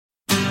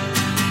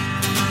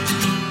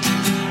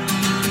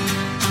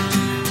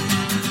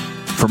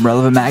From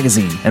Relevant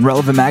Magazine and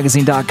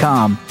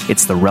RelevantMagazine.com,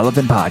 it's the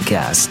Relevant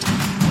Podcast.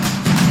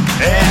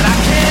 And I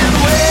can't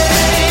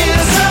wait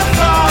as a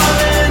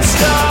falling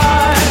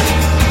star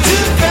to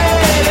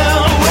fade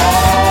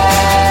away.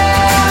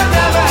 I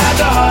never had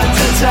the heart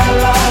to tell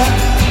her.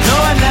 No,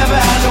 I never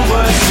had the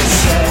words to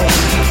say.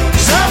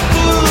 Some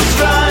fools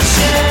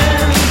rush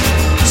in,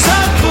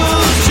 some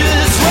fools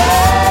just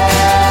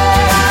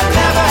wait. I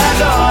never had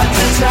the heart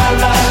to tell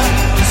her,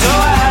 so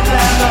I had to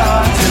have the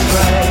heart to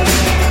break.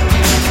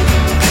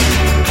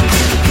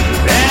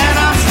 And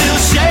I'm still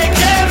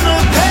shaking the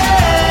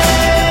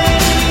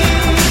pain.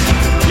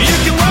 You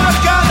can walk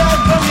all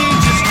over me,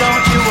 just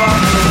don't you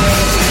walk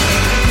away.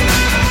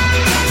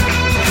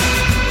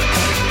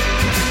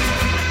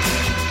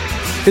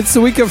 It's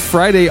the week of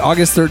Friday,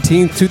 August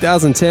 13th,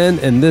 2010,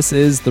 and this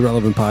is the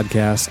Relevant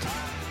Podcast.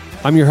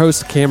 I'm your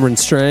host, Cameron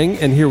Strang,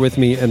 and here with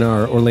me in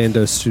our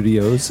Orlando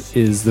studios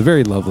is the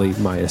very lovely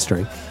Maya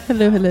Strang.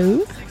 Hello,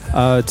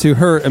 hello. To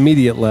her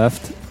immediate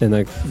left, and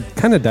a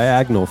kind of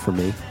diagonal for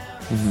me,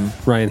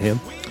 Ryan Ham.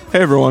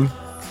 Hey, everyone.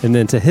 And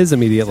then to his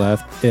immediate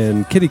left,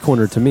 and kitty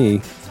corner to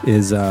me,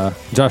 is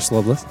Josh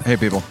Lovelace. Hey,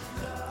 people.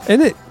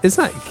 And it's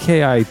not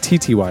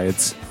K-I-T-T-Y,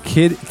 it's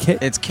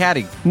It's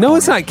catty. No,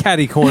 it's not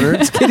catty corner,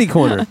 it's kitty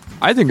corner.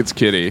 I think it's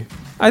Kitty.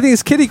 I think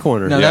it's kitty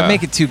corner. No, Yeah. that'd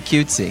make it too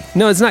cutesy.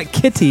 No, it's not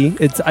kitty,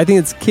 I think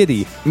it's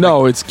kitty.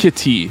 No, it's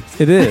Kitty.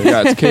 It is.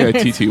 Yeah, it's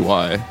Kitty.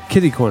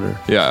 Kitty corner.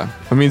 Yeah.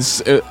 I mean,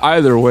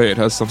 either way, it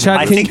has something. Chad,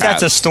 I can think you-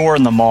 that's a store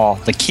in the mall,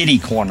 the Kitty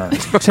Corner.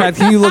 Chad,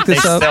 can you look They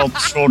this up? sell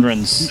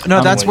children's.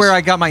 No, that's toys. where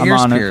I got my I'm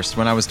ears on it. pierced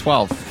when I was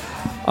 12.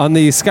 On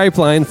the Skype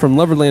line from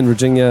Loverland,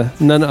 Virginia,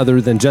 none other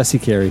than Jesse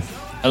Carey.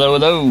 Hello,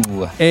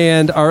 hello.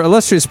 And our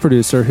illustrious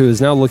producer, who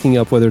is now looking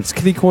up whether it's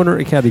kitty corner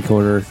or catty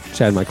corner,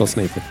 Chad Michael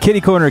Snathan.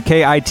 Kitty Corner,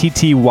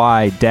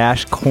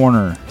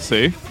 KITTY-corner.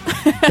 See?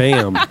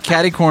 Bam.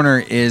 Catty corner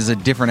is a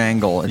different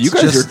angle. It's You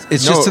guys just, are-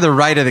 it's no, just to the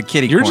right of the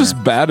kitty You're corner.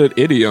 just bad at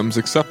idioms.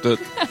 Accept it.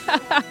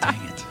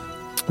 Dang it.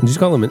 Did you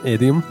call him an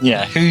idiom?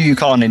 Yeah, who are you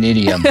calling an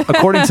idiom?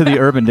 According to the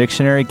Urban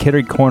Dictionary,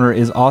 Kitty Corner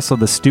is also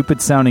the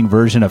stupid-sounding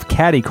version of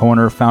Catty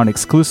Corner found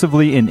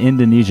exclusively in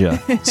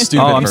Indonesia.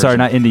 Stupid I'm sorry,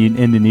 not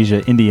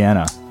Indonesia,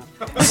 Indiana.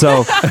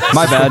 So,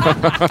 my bad.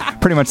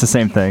 Pretty much the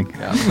same thing.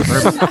 Yeah.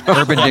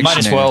 Urban It Dictionary. might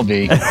as well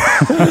be.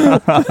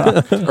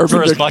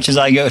 For as much as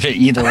I go to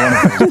either one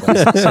of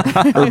those places.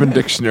 Urban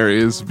Dictionary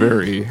is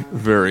very,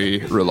 very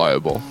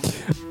reliable.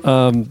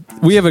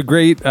 We have a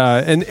great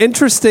and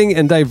interesting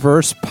and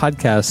diverse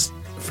podcast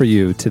for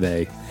you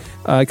today.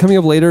 Coming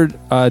up later,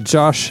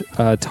 Josh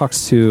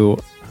talks to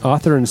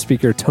author and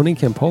speaker Tony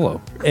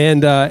Campolo.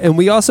 And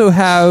we also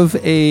have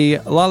a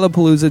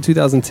Lollapalooza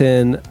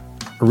 2010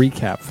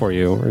 recap for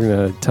you. We're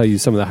going to tell you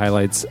some of the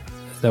highlights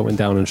that went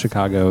down in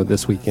Chicago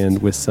this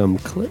weekend with some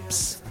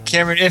clips.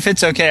 Cameron, if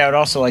it's okay, I would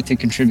also like to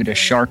contribute a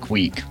Shark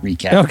Week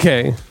recap.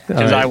 Okay.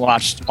 Because I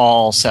watched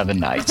all 7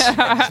 nights.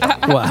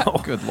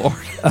 Wow. Good Lord.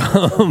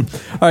 All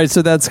right,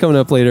 so that's coming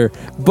up later.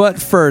 But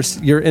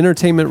first, your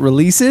entertainment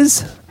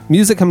releases.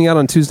 Music coming out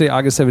on Tuesday,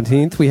 August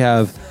 17th. We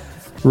have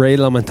Ray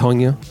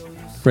LaMontagne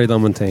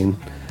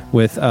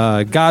with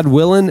God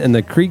Willin' and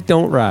The Creek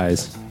Don't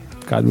Rise.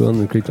 God Willin'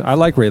 and The Creek Don't... I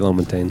like Ray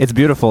LaMontagne. It's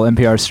beautiful.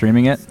 NPR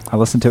streaming it. I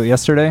listened to it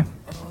yesterday.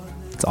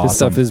 It's awesome. His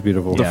stuff is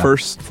beautiful. The Yeah.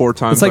 first 4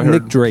 times It's like I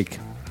heard, Nick Drake.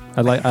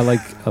 I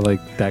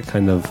like that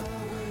kind of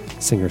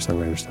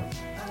singer-songwriter stuff.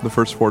 the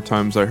first 4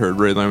 times I heard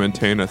Ray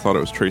LaMontagne, I thought it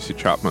was Tracy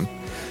Chapman.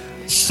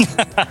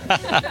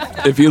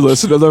 If you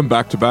listen to them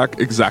back to back,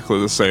 exactly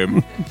the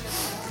same.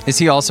 Is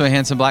he also a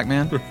handsome black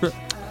man?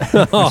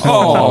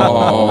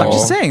 Oh, I'm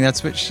just saying,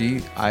 that's what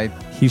she...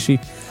 He.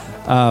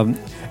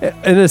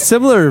 In a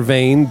similar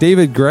vein,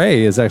 David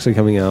Gray is actually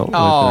coming out with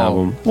an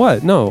album.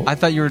 What? No. I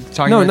thought you were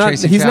talking No, about not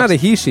Tracy he's not a Chapman.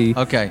 he, she.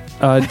 Okay.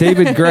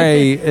 David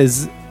Gray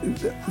is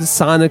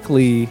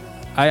sonically...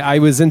 I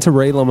was into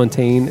Ray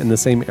LaMontagne in the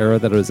same era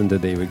that I was into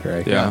David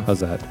Gray. Yeah.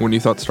 How's that? When you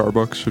thought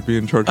Starbucks should be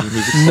in charge of the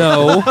music.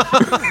 No.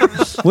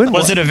 When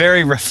Was it a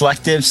very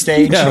reflective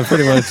stage? Yeah,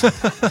 pretty much.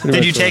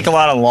 Did you take a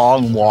lot of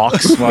long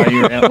walks while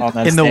you were on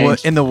that In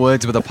stage? the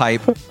woods with a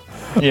pipe.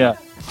 Yeah.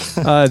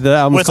 the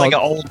album's With like an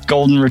called, old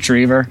golden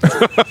retriever.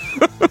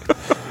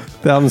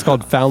 the album's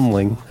called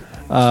Foundling.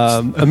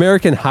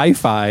 American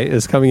Hi-Fi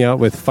is coming out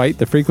with Fight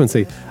the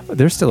Frequency.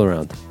 They're still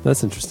around.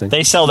 That's interesting.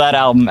 They sell that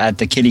album at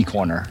the Kitty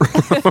Corner.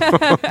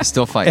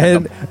 Still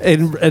fighting.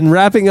 And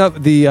wrapping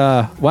up the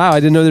wow, I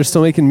didn't know they're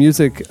still making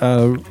music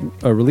a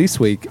release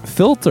week.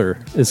 Filter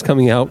is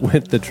coming out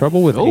with The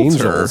Trouble with Filter?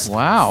 Angels.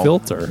 Wow.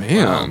 Filter.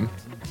 Man.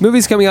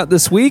 Movies coming out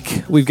this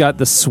week. We've got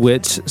The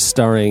Switch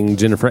starring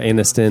Jennifer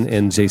Aniston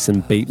and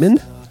Jason Bateman.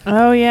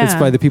 Oh, yeah. It's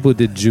by the people who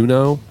did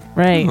Juno.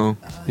 Right. Oh.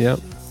 Yep.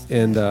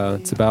 And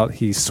it's about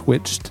he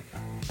switched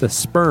the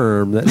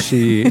sperm that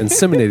she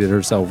inseminated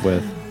herself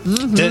with.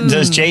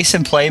 Does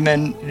Jason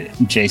Bateman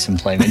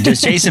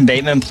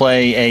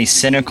play a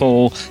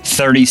cynical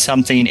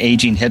 30-something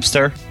aging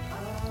hipster?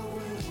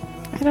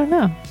 I don't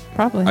know.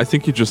 Probably. I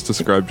think you just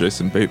described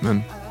Jason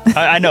Bateman.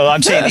 I know.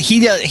 I'm saying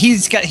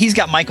he's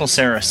got Michael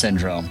Cera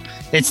syndrome.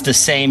 It's the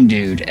same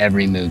dude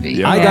every movie.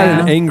 Yeah. I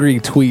got an angry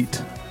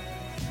tweet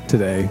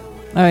today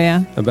Oh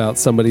yeah. about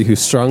somebody who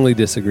strongly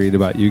disagreed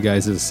about you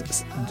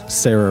guys'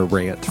 Sarah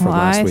rant from Well,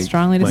 last I week.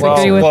 strongly Mike.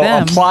 disagree with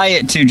them. apply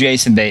it to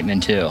Jason Bateman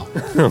too.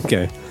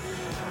 Okay.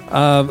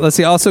 Let's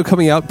see. Also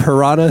coming out,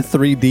 Piranha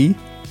 3D.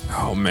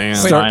 Oh man.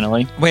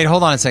 Finally, Wait,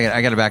 hold on a second.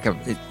 I got to back up.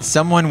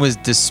 Someone was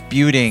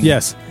disputing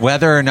Yes.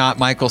 whether or not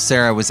Michael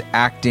Cera was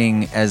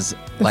acting as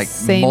like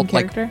same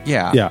character?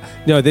 yeah. Yeah.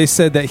 No, they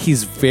said that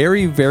he's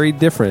very, very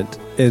different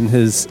in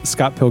his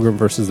Scott Pilgrim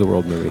versus the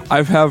World movie.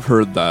 I have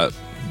heard that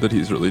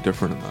he's really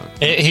different in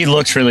that. he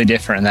looks really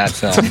different in that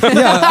film.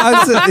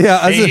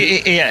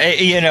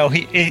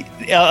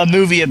 A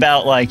movie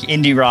about like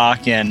indie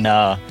rock and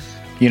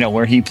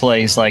where he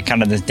plays like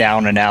kind of this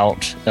down and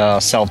out,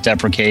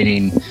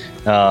 self-deprecating,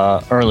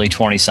 early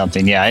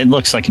 20-something. Yeah, it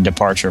looks like a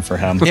departure for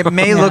him. It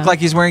may look like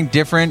he's wearing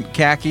different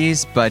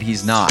khakis, but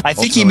he's not. I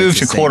think he Ultimately, moved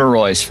to it's the same.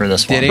 corduroys for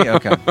this one. Did he?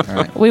 Okay.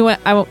 All right.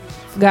 I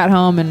got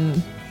home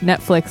and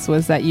Netflix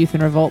was that Youth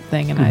in Revolt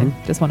thing, and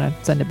I just want to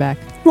send it back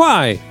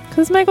Why?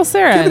 because Michael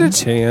Cera. Give it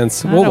a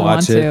chance. I We'll don't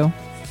watch want it. to.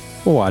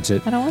 We'll watch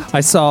it. I don't want to.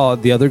 I saw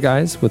The Other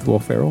Guys with Will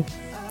Ferrell.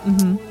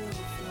 Mm-hmm.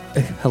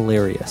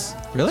 Hilarious.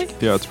 Really?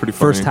 Yeah, it's pretty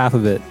funny. First half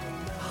of it,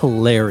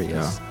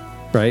 hilarious.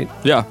 Right?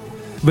 Yeah.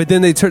 But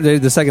then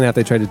the second half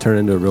they tried to turn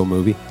into a real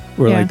movie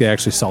where Yeah. like they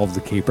actually solved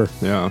the caper.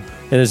 Yeah.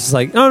 And it's just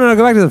like, no,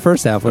 go back to the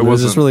first half. It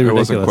was just really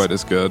ridiculous. It wasn't quite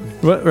as good.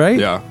 Right?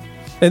 Yeah.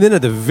 And then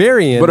at the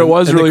very end, But it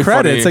was in really the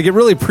credits, funny. like it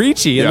really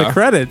preachy in the Yeah.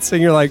 credits,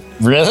 and you're like,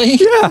 Really?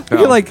 yeah. Yeah.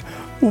 You're like,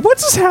 what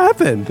just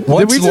happened? Did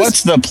we just-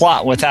 What's the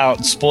plot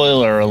without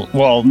spoiler?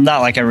 Well,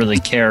 not like I really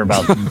care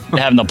about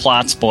having the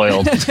plot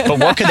spoiled, but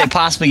what could they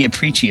possibly get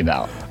preachy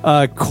about?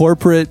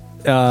 corporate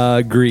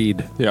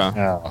greed?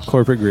 Yeah.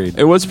 Corporate greed.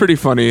 It was pretty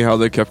funny how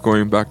they kept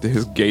going back to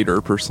his gator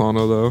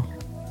persona though.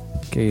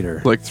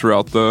 Gator. Like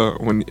throughout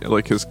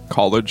his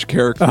college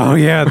character. Oh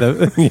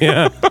yeah,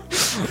 yeah.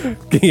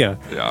 Yeah.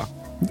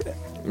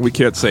 We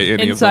can't say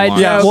any Inside of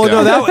the lines. Yeah, well,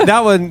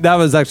 no, that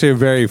was actually a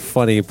very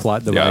funny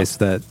plot device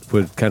that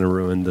would kind of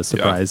ruin the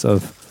surprise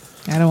of.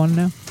 I don't want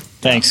to know.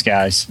 Thanks,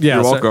 guys. Yeah,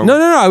 You're so- welcome.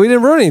 No, we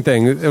didn't ruin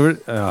anything.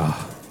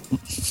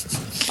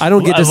 I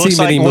don't get to see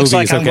many looks movies.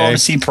 like I'm going to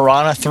see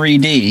Piranha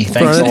 3D.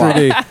 Thanks a lot.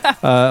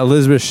 3D.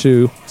 Elizabeth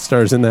Shue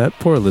stars in that.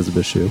 Poor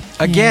Elizabeth Shue.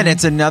 Again,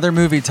 it's another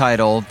movie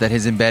title that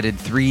has embedded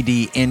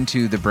 3D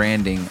into the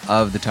branding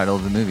of the title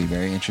of the movie.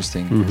 Very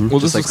interesting. Well,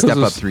 Just like is 'cause Step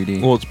Up it's-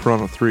 3D. Well, it's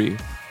Piranha 3.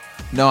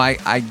 No,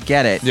 I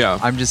get it. Yeah.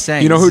 I'm just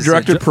saying. You know who this is a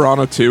directed jo-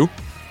 Piranha 2?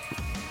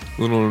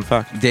 Little known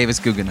fact. Davis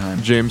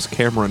Guggenheim. James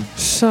Cameron.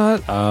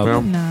 Shut up.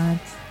 Yeah. Not.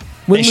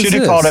 When They was should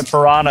have this? called it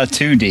Piranha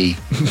 2D.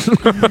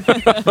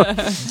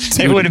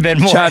 It would have been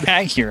more Chad-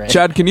 accurate.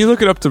 Chad, can you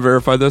look it up to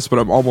verify this? But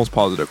I'm almost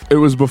positive. It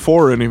was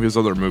before any of his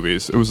other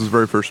movies. It was his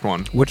very first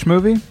one. Which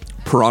movie?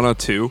 Piranha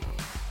 2.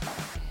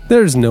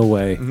 There's no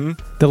way.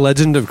 The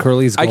Legend of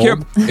Curly's I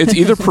Gold. can't. It's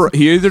either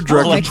he either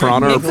directed Like,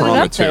 Piranha or mix it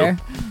Piranha up 2. there.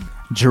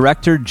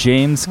 Director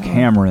James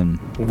Cameron.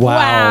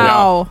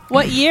 Wow.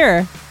 What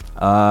year?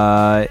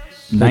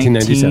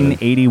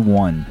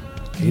 1981.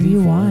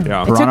 81.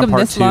 Yeah. It took Piranha him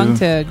Part this long 2.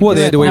 to Well, do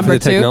they had it to wait for number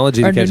the technology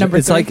two, to or do catch up. number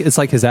It's three.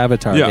 like his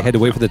Avatar. Yeah. They had to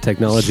wait for the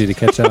technology to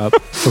catch up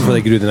before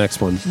they could do the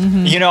next one.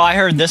 You know, I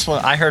heard this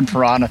one. I heard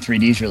Piranha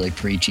 3D is really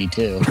preachy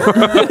too.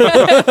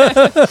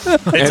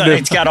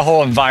 It's got a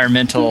whole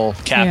environmental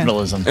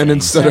capitalism. And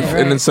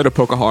thing. instead of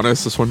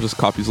Pocahontas, this one just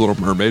copies Little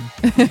Mermaid.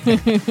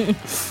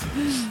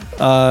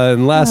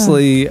 And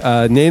lastly,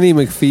 Nanny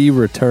McPhee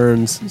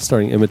returns,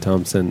 starring Emma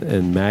Thompson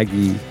and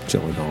Maggie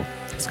Gyllenhaal.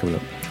 It's coming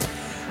up.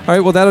 All right,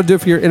 well, that'll do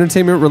it for your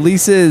entertainment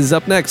releases.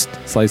 Up next,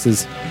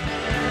 Slices. I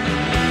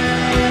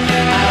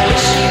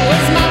wish he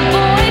was my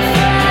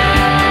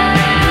boyfriend.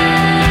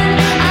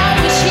 I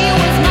wish he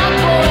was my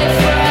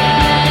boyfriend.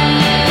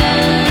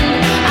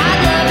 I'd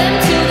love him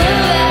to the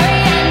very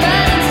end, but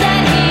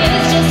instead he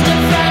is just a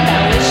friend.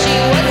 I wish he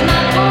was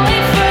my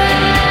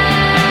boyfriend.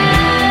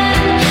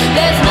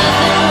 There's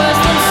nothing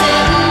worse than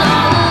sitting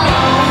all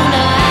alone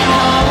at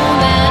home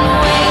and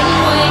waiting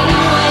by the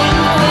phone.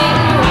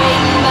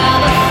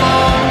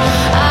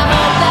 I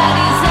hope that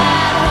he's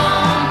at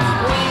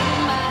home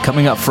waiting by.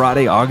 Coming up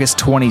Friday, August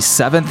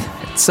 27th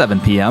at 7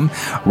 p.m.,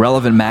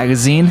 Relevant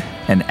Magazine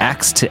and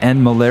Acts to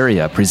End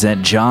Malaria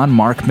present John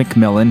Mark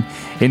McMillan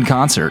in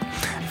concert,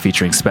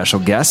 featuring special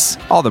guests,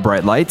 All the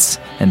Bright Lights,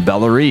 and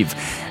Bella Reeve.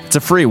 It's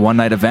a free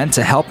one-night event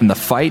to help in the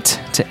fight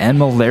to end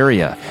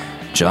malaria.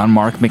 John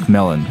Mark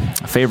McMillan,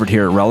 a favorite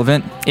here at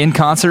Relevant, in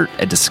concert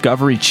at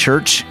Discovery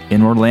Church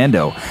in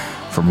Orlando.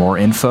 For more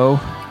info,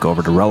 go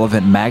over to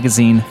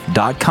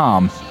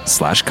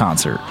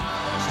relevantmagazine.com/concert.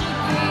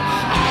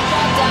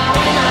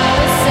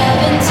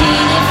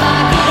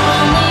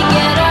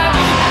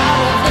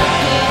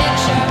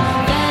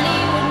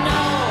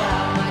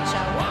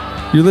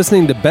 You're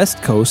listening to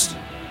Best Coast,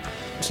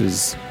 which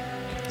is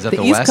Is that The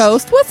the, East West?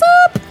 Coast. What's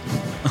up?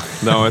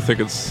 No, I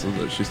think it's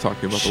she's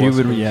talking about the She West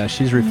would, Coast. yeah,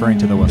 she's referring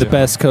to the West the Coast.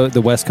 best coast.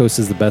 The West Coast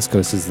is the best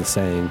coast is the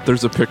saying.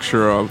 There's a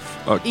picture of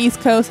East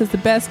Coast is the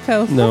best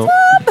coast. No,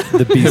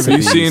 The Beast Have of you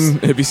Bees. seen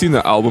Have you seen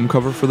the album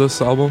cover for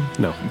this album?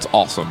 No. It's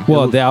awesome.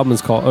 Well, the album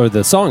is called, or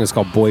the song is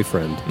called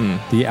Boyfriend.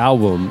 The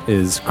album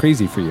is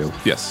Crazy for You.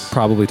 yes,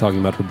 Probably talking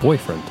about her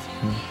boyfriend.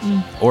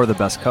 Or the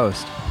best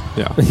coast.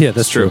 yeah, Yeah,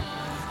 that's It's true.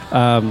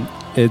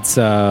 It's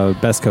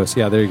Best Coast.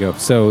 Yeah, there you go.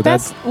 So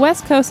that's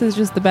West Coast is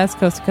just the best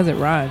coast because it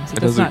rhymes.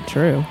 That's has a- not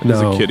true.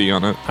 There's no. a kitty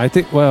on it. I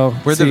think. Well,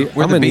 We're see, the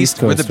we're I'm the an beast.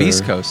 East We're the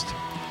Beast Coaster. Coast.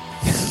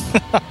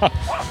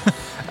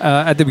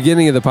 At the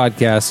beginning of the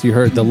podcast, you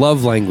heard the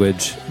love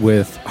language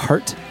with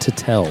Heart to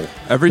Tell.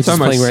 Every which time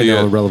is I playing right see now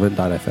it- on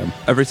Relevant.fm.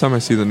 Every time I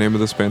see the name of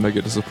this band, I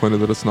get disappointed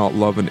that it's not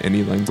love in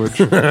any language.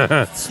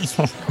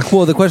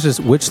 Well, the question is,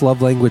 which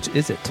love language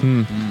is it?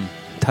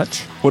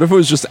 Touch? What if it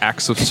was just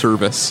acts of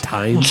service?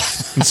 Time?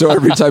 And so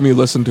every time you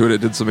listen to it,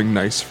 it did something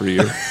nice for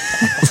you.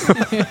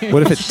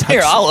 What if it touched,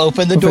 Here, I'll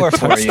open the what if door it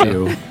for touched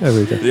you.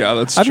 every day? Yeah,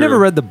 that's I've true. never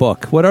read the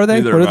book. What are they?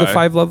 Neither What are have the I.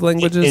 5 love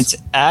languages?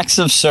 It's acts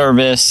of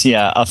service,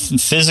 yeah,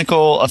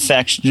 physical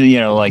affection,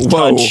 like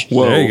Whoa, touch,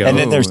 whoa. There you go. and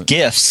then there's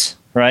gifts,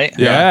 right?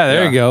 yeah,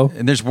 there you go.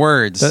 And there's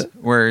words.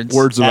 Words.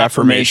 Words of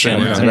affirmation.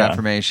 Affirmation. Words yeah. of Yeah.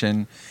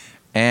 affirmation.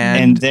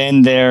 And And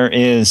then there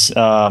is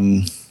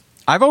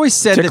I've always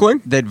said Tickling?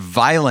 that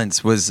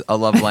violence was a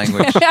love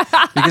language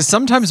because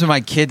sometimes when my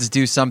kids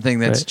do something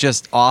that's Right.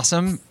 just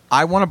awesome,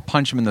 I want to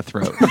punch them in the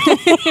throat.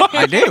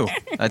 I do.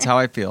 That's how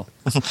I feel.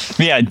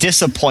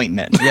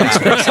 disappointment. Yeah.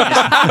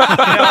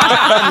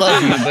 I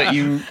love you,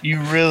 but you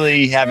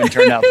really haven't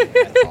turned out.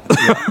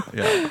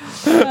 Yeah.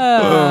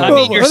 I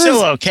mean, you're what still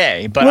is-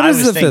 okay, but what I is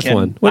was the fifth thinking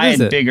one? What I is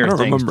had it? bigger I don't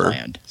things remember.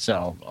 planned.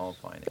 So I'll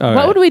find it. All What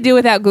right. would we do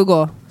without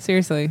Google?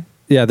 Seriously.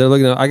 Yeah, they're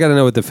looking at, I got to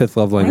know what the 5th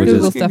love I language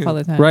Google is. stuff all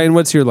the time. Ryan,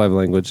 what's your love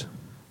language?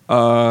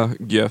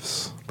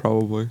 Gifts,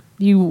 probably.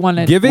 You want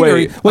to Giving?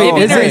 Wait, or, wait, oh,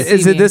 is, okay.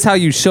 is it this how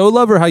you show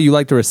love or how you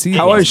like to receive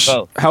How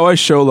love? how I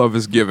show love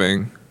is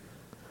giving,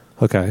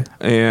 Okay.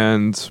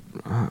 and it's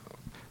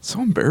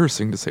so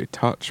embarrassing to say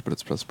touch, but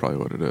that's probably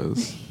what it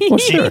is. Well,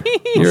 sure.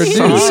 You're a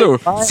Sounds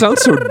dude.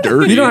 sounds so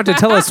dirty. You don't have to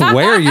tell us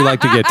where you like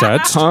to get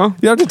touched. Huh?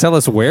 You don't have to tell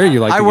us where you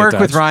like I to work get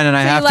touched. with Ryan, and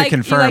I So you have like- to you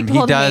confirm like to he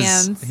hold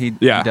does. hands.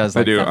 Yeah, does I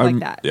like do. that. Stuff like I'm,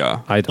 that.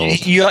 yeah. I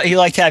don't. You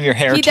like to have your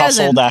hair He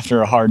tousled doesn't.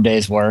 after a hard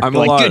day's work. I'm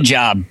You're a like, lot- good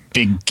job,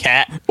 big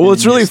cat. Well,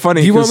 it's really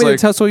funny. Do you want 'cause, me like,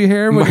 to tussle your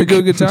hair when you do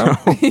a good job?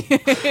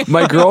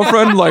 my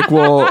girlfriend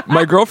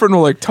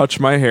will like touch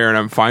my hair and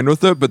I'm fine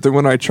with it, but then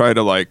when I try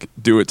to like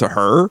do it to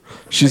her,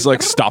 she's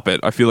like, stop it,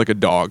 I feel like a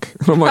dog.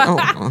 And I'm like,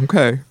 oh,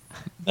 okay.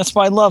 That's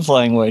my love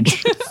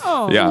language.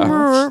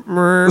 Yeah.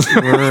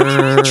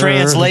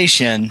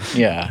 Translation,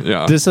 yeah.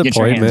 Yeah.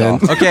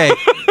 Disappointment. off. Okay.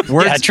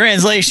 Words. Yeah,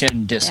 translation,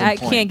 I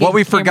disappointment. can't get What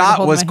we the camera to forgot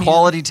hold was my hand.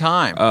 quality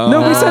time.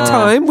 No, we said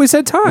time. We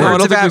said time. No, I words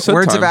don't of, think we said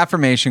words of time.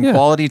 affirmation, Yeah.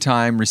 quality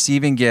time,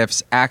 receiving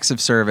gifts, acts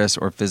of service,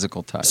 or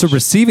physical touch. So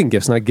receiving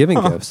gifts, not giving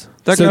gifts.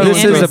 That So guy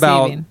this was is good.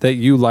 about Receiving. that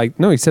you like.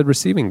 No, he said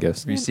receiving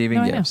gifts. receiving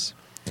No, I know. gifts.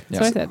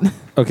 That's what I said.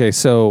 Okay,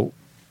 so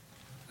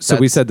we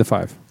That's- said the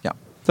 5. Yeah.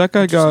 That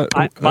guy got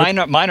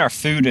Mine are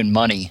food and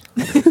money.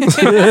 I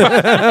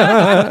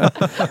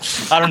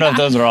don't know if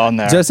those are on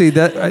there. Jesse,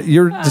 that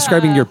you're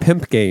describing your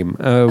pimp game.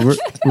 We're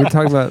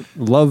talking about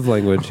love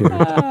language here.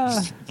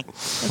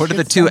 What are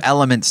the two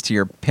elements to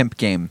your pimp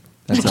game?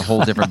 That's a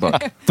whole different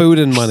book. Food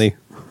and money.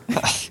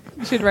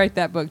 You should write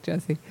that book,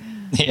 Jesse.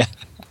 Yeah.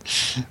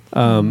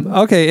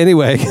 Okay,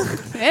 anyway.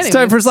 It's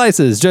time Anyways. for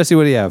slices. Jesse,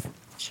 what do you have?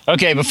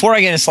 Okay, before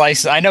I get into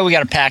slices, I know we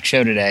got a packed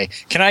show today.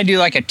 Can I do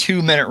like a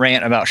 2-minute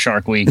rant about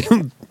Shark Week?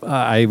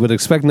 I would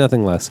expect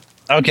nothing less.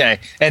 Okay,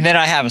 and then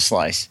I have a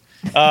slice.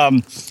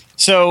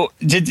 So,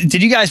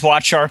 did you guys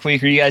watch Shark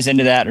Week? Are you guys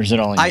into that, or is it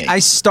only me? I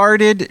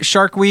started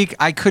Shark Week.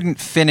 I couldn't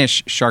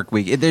finish Shark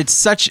Week. It's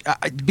such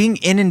being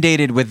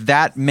inundated with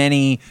that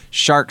many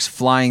sharks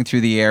flying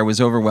through the air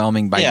was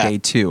overwhelming by Yeah. day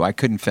 2. I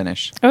couldn't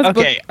finish. I was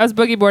Okay. I was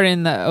boogie boarding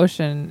in the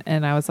ocean,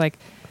 and I was like,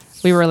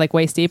 we were like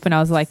waist deep, and I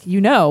was like,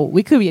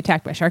 we could be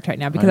attacked by a shark right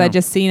now because know. I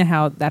just seen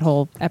how that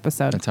whole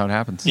episode. That's how it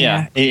happens.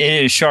 Yeah, it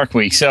is Shark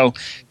Week. So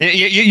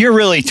you're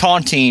really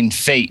taunting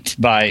fate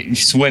by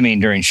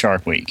swimming during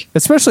Shark Week.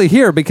 Especially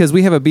here because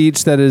we have a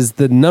beach that is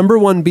the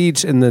 #1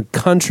 beach in the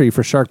country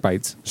for shark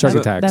bites, shark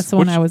attacks. That's the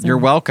one I was in. You're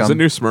welcome. is it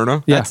New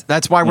Smyrna? Yeah.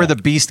 That's why we're the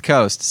Beast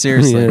Coast. Yeah,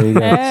 Seriously. you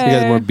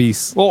guys more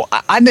beasts. Well,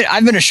 I've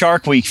been a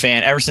Shark Week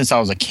fan ever since I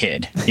was a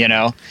kid, and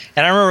I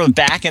remember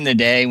back in the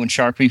day when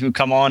Shark Week would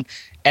come on,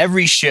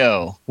 every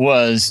show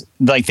was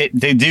like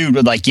the dude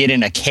would like get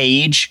in a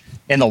cage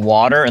in the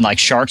water and like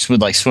sharks would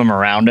like swim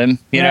around him,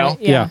 you know? Right,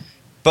 Yeah.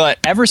 But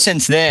ever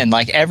since then,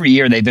 like every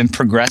year they've been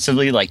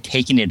progressively like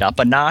taking it up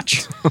a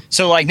notch.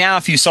 So like now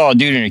if you saw a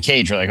dude in a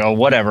cage, you're like, oh,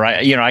 whatever.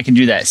 I can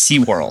do that at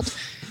SeaWorld.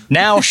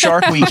 Now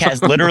Shark Week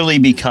has literally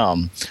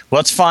become,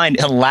 let's find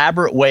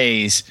elaborate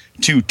ways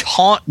to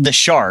taunt the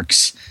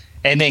sharks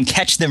and then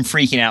catch them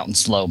freaking out in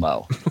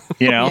slow-mo,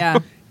 Yeah.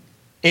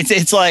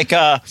 It's like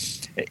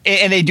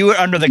and they do it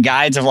under the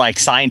guise of like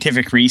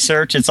scientific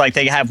research. It's like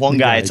they have one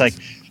guy. It's like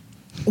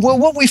well,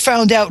 what we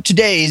found out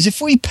today is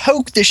if we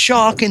poke the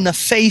shark in the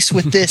face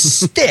with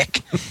this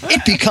stick,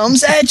 it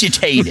becomes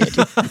agitated.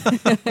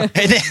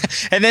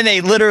 and then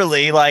they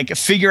literally like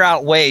figure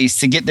out ways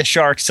to get the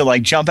sharks to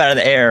like jump in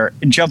the air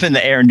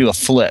and do a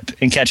flip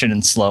and catch it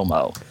in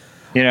slow-mo,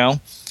 you know?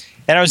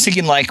 And I was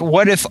thinking, like,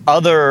 what if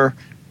other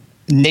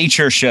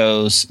nature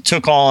shows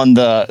took on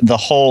the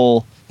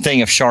whole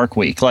thing of Shark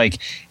Week? Like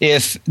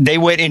if they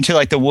went into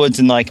like the woods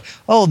and like,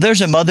 oh,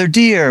 there's a mother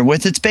deer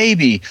with its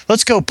baby,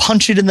 let's go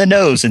punch it in the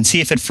nose and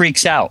see if it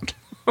freaks out,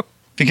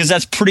 because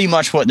that's pretty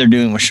much what they're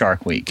doing with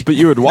Shark Week. But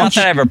you would watch. Not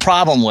that I have a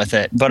problem with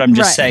it, but I'm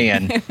just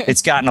saying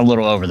it's gotten a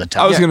little over the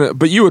top.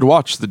 But you would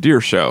watch the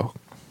deer show.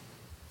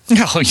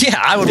 Oh yeah,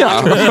 I would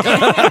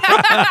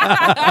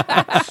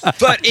watch.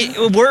 But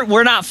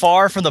we're not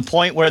far from the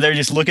point where they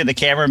just look at the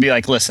camera and be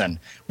like, "Listen,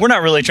 we're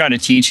not really trying to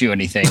teach you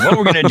anything. What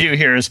we're going to do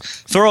here is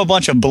throw a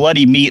bunch of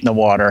bloody meat in the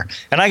water,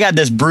 and I got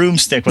this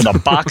broomstick with a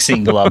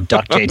boxing glove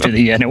duct taped to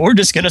the end, and we're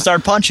just going to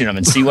start punching them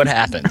and see what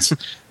happens."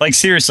 Like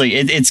seriously,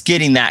 it's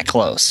getting that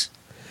close.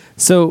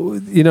 So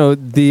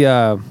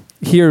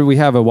here we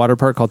have a water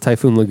park called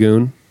Typhoon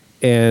Lagoon,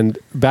 and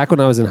back when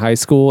I was in high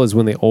school is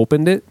when they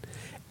opened it.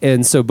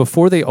 And so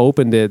before they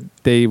opened it,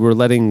 they were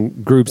letting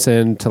groups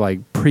in to like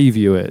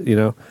preview it, you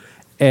know.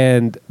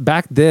 And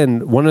back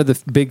then, one of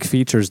the big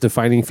features,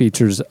 defining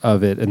features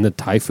of it in the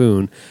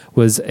Typhoon,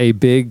 was a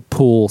big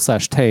pool /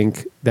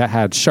 tank that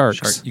had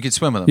sharks. You could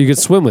swim with them. You could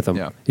swim with them.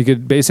 Yeah. You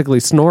could basically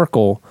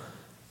snorkel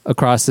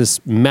across this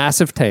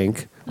massive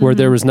tank where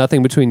there was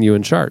nothing between you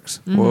and sharks.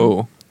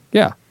 Whoa.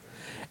 Yeah.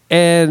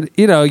 And,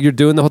 you know, you're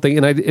doing the whole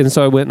thing. And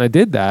so I went and I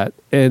did that.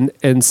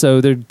 And so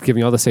they're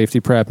giving all the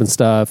safety prep and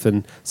stuff.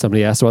 And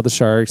somebody asked about the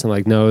sharks. And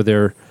like, no,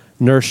 they're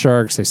nurse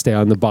sharks. They stay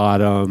on the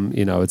bottom.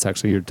 You know, it's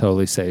actually, you're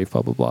totally safe,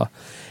 blah, blah, blah.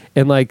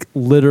 And like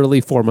literally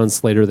 4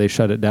 months later, they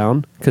shut it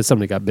down because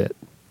somebody got bit.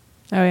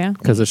 Oh, yeah.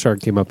 Because a shark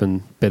came up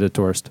and bit a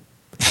tourist.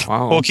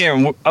 Wow. Well,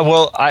 Karen,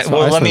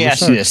 let me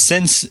ask you this.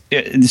 Since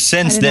didn't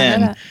know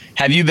then, that.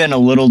 have you been a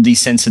little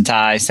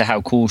desensitized to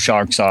how cool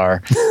sharks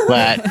are?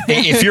 That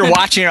if you're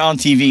watching it on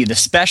TV, the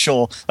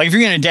special, like if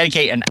you're going to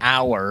dedicate an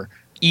hour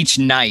each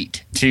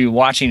night to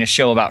watching a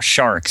show about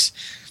sharks,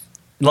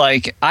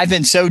 like I've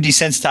been so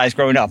desensitized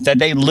growing up that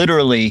they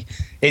literally,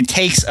 it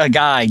takes a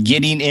guy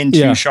getting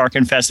into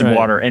shark-infested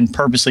water and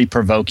purposely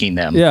provoking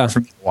them for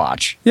me to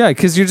watch. Yeah,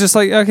 because you're just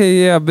like,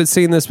 okay, yeah, but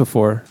seen this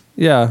before.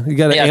 Yeah, you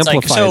got to it's amplify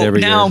like, so it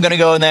every now year. I'm going to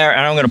go in there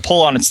and I'm going to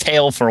pull on its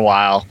tail for a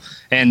while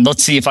and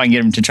let's see if I can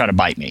get him to try to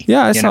bite me.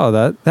 Yeah, I saw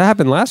that. That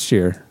happened last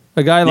year.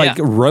 A guy like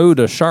rode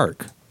a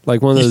shark,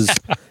 like one of those.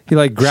 He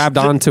like grabbed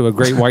onto a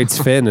great white's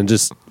fin and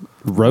just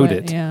rode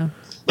it. Yeah.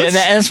 And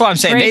that's why I'm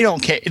saying Great. they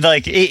don't care.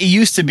 Like it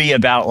used to be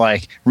about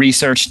like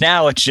research.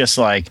 Now it's just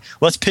like,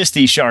 let's piss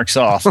these sharks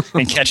off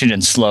and catch it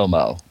in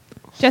slow-mo.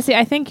 Jesse,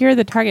 I think you're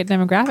the target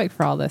demographic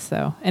for all this,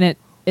 though. And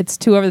it's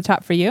too over the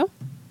top for you?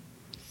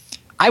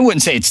 I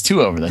wouldn't say it's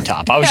too over the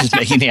top. I was just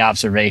making the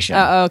observation.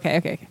 Oh,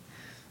 okay.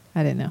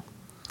 I didn't know.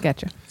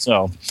 Gotcha.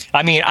 So,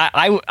 I mean,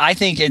 I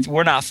think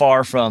we're not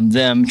far from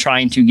them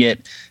trying to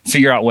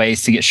figure out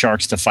ways to get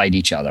sharks to fight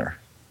each other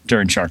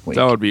during Shark Week.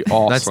 That would be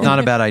awesome. That's not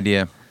a bad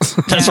idea.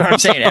 That's what I'm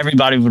saying.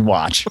 Everybody would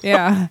watch.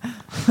 Yeah.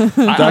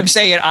 I'm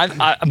saying,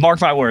 I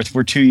mark my words,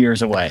 we're 2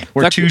 years away.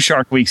 We're 2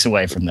 Shark Weeks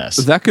away from this.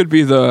 That could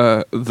be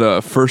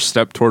the first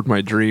step toward my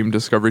dream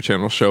Discovery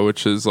Channel show,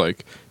 which is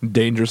like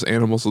dangerous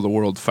animals of the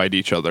world fight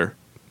each other.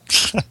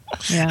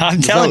 Yeah.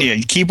 I'm telling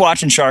you, keep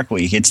watching Shark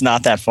Week. It's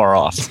not that far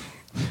off.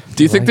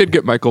 Do you think they'd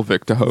get Michael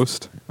Vick to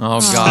host? Oh,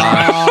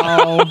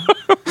 God. Oh.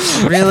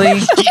 Really?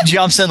 He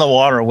jumps in the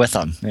water with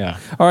them. Yeah.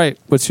 All right,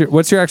 what's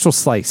your actual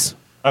slice?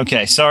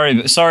 Okay.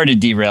 Sorry to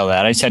derail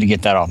that. I just had to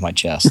get that off my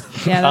chest.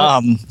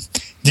 Yeah.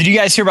 Did you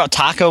guys hear about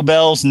Taco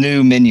Bell's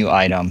new menu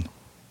item?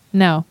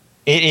 No.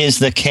 It is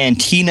the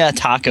Cantina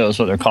Tacos,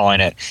 what they're calling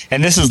it.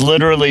 And this is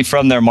literally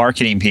from their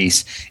marketing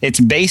piece.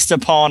 It's based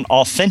upon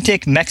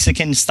authentic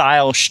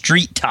Mexican-style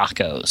street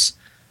tacos.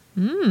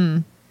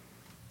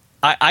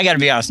 I got to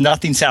be honest,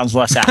 nothing sounds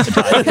less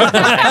appetizing.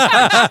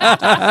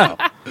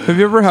 Have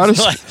you ever had a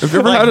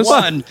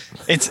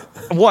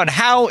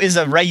how is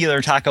a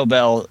regular Taco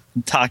Bell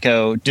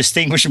taco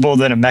distinguishable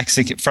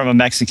from a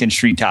Mexican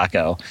street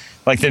taco?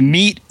 Like the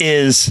meat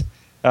is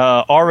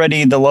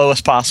already the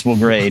lowest possible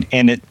grade,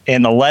 and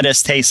the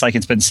lettuce tastes like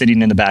it's been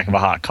sitting in the back of a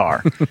hot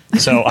car.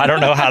 So I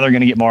don't know how they're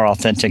going to get more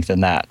authentic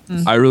than that.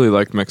 I really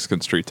like Mexican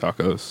street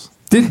tacos.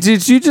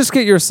 Did you just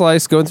get your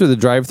slice going through the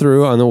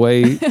drive-thru on the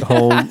way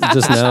home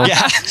just now?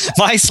 Yeah,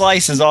 my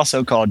slice is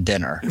also called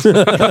dinner.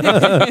 No,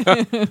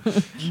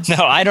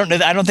 I don't know.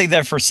 I don't think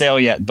they're for sale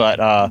yet,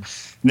 but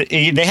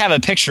they have a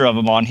picture of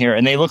them on here,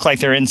 and they look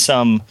like they're in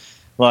some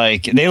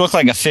they look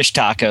like a fish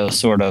taco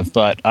sort of.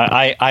 But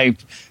I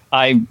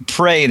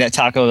pray that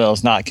Taco Bell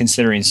is not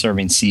considering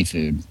serving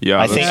seafood.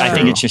 Yeah, I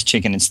think it's just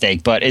chicken and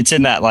steak, but it's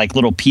in that like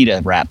little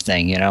pita wrap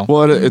thing, you know.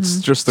 Well, it's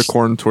just the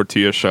corn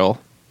tortilla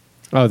shell.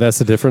 Oh, that's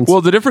the difference? Well,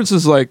 the difference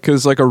is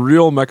because a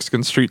real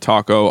Mexican street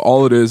taco,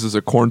 all it is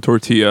a corn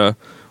tortilla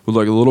with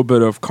like a little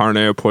bit of carne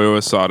a pollo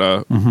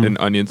asada and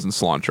onions and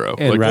cilantro.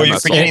 And Like, rice. Well, you're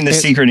that's all. forgetting the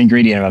secret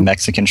ingredient of a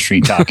Mexican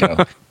street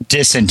taco: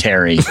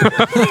 dysentery.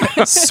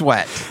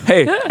 Sweat.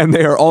 Hey, and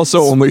they are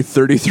also only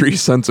 33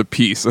 cents a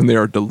piece, and they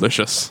are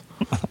delicious.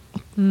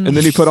 And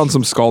then you put on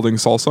some scalding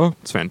salsa.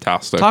 It's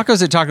fantastic.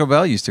 Tacos at Taco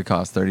Bell used to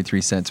cost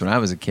 33 cents when I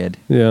was a kid.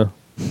 Yeah.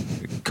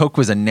 Coke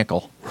was a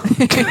nickel.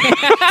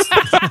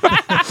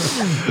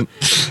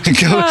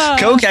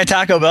 Coke at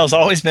Taco Bell's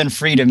always been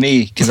free to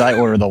me because I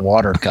order the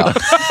water cup.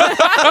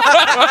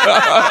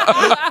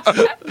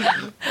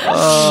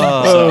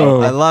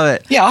 I love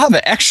it. Yeah, I'll have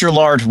an extra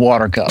large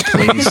water cup,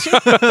 please.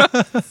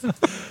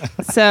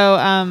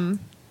 So,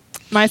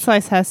 my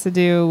slice has to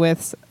do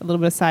with a little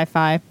bit of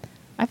sci-fi.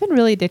 I've been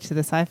really addicted to the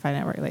Sci-Fi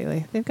Network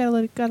lately. They've got a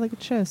lot of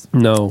good shows.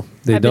 No,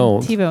 they I've been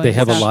don't. TiVoing They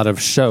have a stuff. lot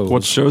of shows.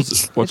 What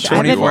shows? What I've show?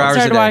 been 24 hours a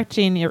started day.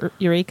 watching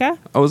Eureka.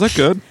 Oh, is that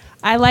good?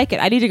 I like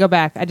it. I need to go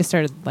back. I just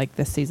started like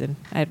this season,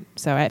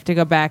 so I have to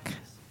go back.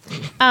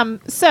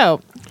 So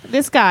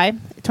this guy,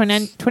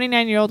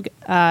 29-year-old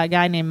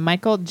guy named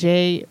Michael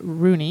J.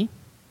 Ronnie.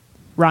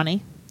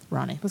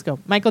 Let's go.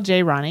 Michael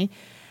J. Ronnie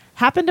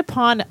happened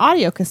upon an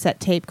audio cassette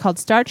tape called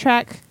Star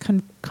Trek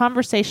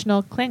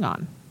Conversational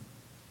Klingon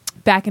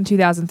back in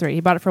 2003. He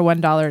bought it for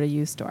 $1 at a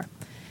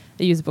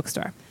used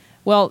bookstore.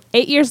 Well,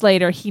 8 years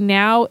later, he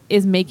now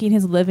is making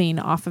his living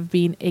off of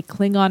being a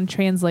Klingon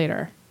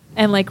translator.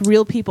 And like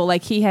real people,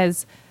 like he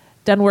has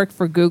done work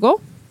for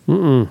Google.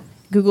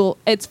 Google,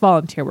 it's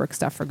volunteer work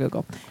stuff for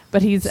Google.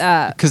 But he's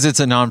Because it's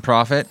a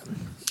nonprofit.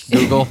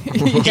 Google.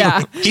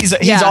 yeah. He's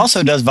Yeah.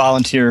 also does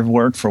volunteer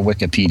work for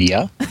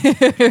Wikipedia.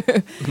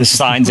 The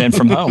signs in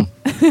from home.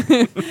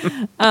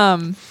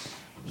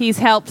 He's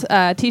helped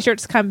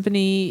T-shirts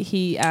company.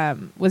 He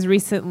was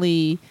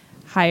recently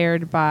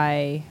hired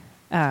by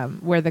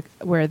where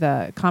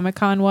the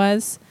Comic-Con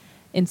was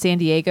in San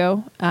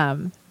Diego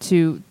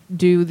to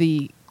do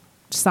the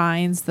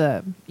signs,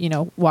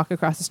 walk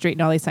across the street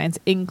and all these signs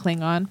in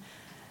Klingon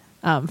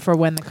for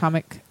when the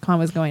Comic-Con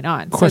was going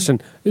on. Question.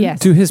 So, yes.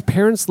 Do his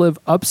parents live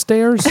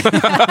upstairs or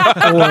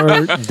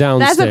downstairs?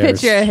 That's a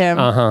picture of him.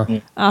 Uh-huh.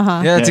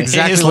 Yeah, that's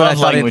exactly His what I love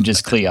thought. language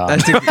is Cleon.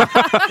 That's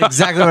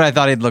exactly what I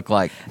thought he'd look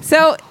like.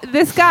 So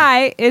this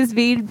guy is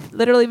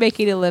literally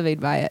making a living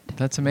by it.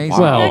 That's amazing.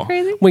 Isn't that Well,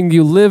 crazy? when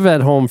you live at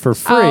home for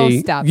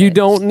free, stop you it.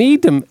 don't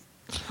need to.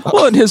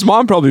 Well, and his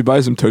mom probably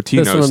buys him That's what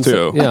Totinos I'm too.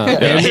 saying.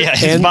 Yeah. Yeah,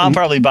 his mom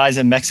probably buys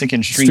a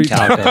Mexican street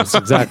taco. tacos.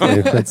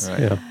 Exactly. That's,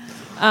 yeah.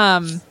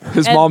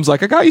 His And- mom's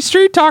like, "I got you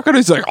street taco." And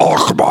he's like,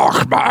 "Oh, come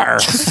on."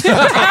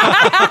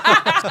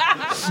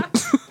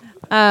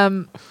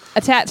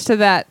 Attached to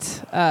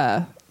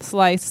that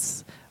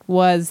slice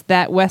was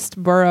that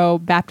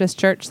Westboro Baptist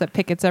Church that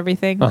pickets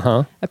everything.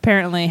 Uh-huh.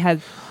 Apparently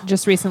had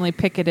just recently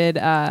picketed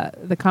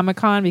the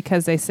Comic-Con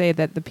because they say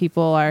that the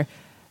people are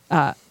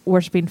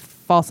worshiping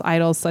false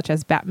idols such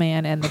as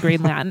Batman and the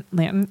Green Lantern.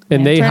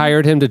 And they Lantern.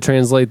 hired him to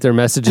translate their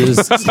messages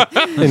into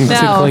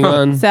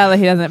Klingon. Sadly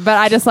he doesn't. But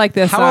I just like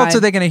this How sign. else are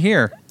they going to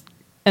hear?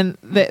 And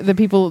the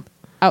people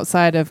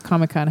outside of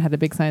Comic-Con had a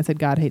big sign that said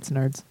God hates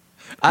nerds.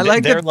 I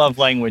like Their that. love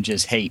language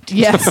is hate.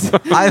 Yes.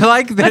 I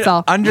like That's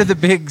all. that under the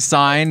big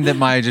sign that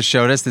Maya just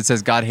showed us that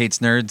says God hates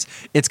nerds,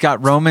 it's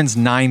got Romans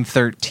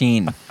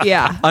 9:13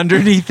 Yeah.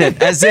 underneath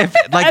it, as if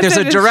like As there's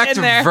if a it's direct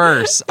in there.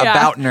 verse Yeah.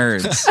 about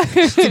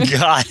nerds.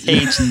 God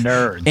hates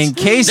nerds. In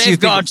case They've you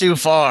gone too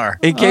far.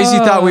 in case you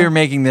thought we were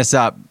making this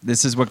up,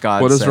 this is what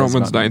God What does says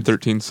Romans about nerds.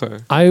 9:13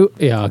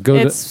 say? Go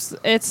to.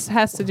 It's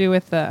has to do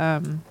with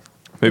the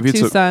Maybe it's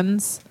two a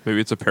sons. maybe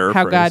it's a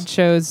paraphrase. How God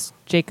chose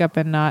Jacob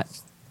and not,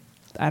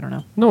 I don't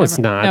know. No, it's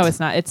not. No, it's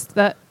not. It's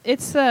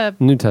the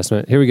New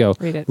Testament. Here we go.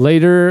 Read it.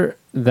 Later,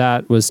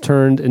 that was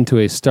turned into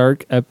a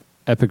stark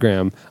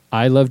epigram.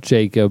 I loved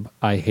Jacob.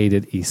 I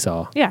hated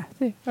Esau. yeah.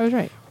 See, I was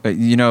right. But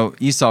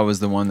Esau was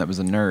the one that was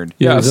a nerd.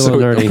 He Yeah, was a so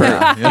little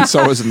nerdy.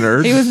 Esau was a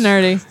nerd. He was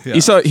nerdy.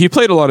 Esau, he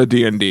played a lot of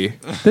D&D.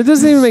 That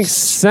doesn't even make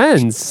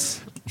sense.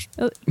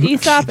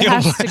 Aesop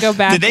has to go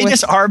back. Did they with,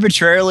 just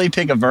arbitrarily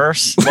pick a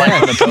verse like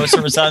when the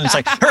poster was done? It's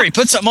like, hurry,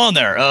 put something on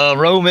there.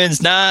 Romans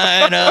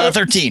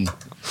 9:13.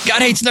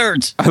 God hates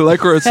nerds. I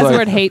like where it's has the like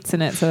word hates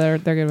in it, so they're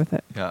good with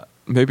it. Yeah.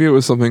 maybe it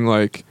was something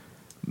like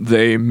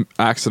they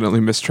accidentally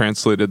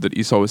mistranslated that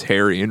Esau was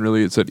hairy, and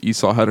really it said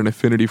Esau had an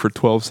affinity for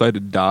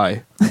 12-sided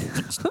die.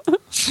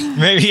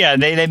 Maybe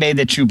they made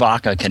the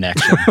Chewbacca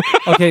connection.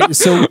 Okay,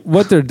 so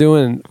what they're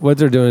doing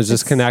is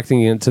just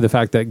connecting it to the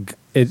fact that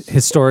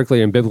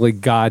historically and biblically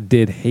God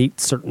did hate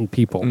certain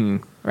people.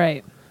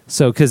 Right.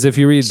 So, because if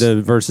you read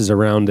the verses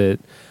around it,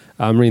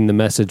 I'm reading the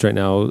Message right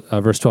now,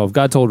 verse 12.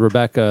 God told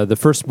Rebekah, the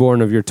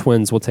firstborn of your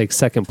twins will take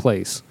second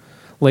place.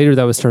 Later,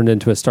 that was turned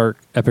into a stark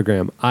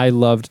epigram. I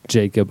loved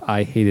Jacob.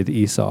 I hated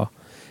Esau.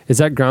 Is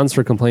that grounds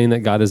for complaining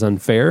that God is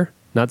unfair?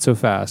 Not so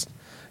fast.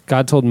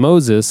 God told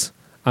Moses,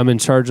 I'm in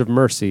charge of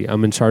mercy.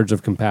 I'm in charge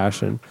of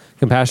compassion.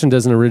 Compassion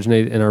doesn't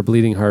originate in our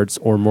bleeding hearts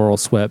or moral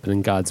sweat, but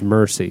in God's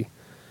mercy.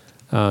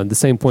 The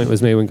same point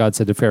was made when God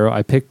said to Pharaoh,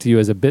 I picked you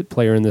as a bit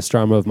player in this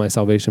drama of my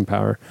salvation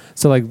power.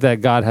 So like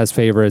that God has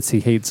favorites. He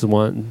hates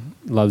one,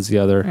 loves the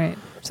other. Right.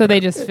 So they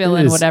just fill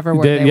in Is- whatever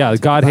word they yeah, want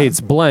to God put on. hates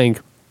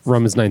blank,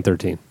 Romans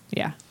 9:13.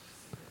 Yeah.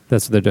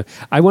 That's what they're doing.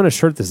 I want a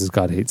shirt that says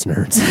God hates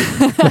nerds.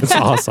 That's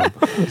awesome.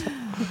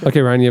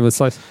 Okay, Ryan, you have a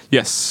slice?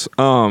 Yes.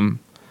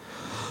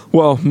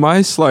 Well,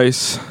 my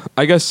slice,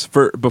 I guess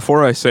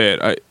before I say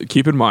it,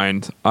 keep in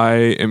mind, I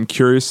am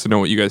curious to know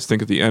what you guys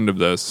think at the end of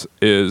this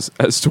is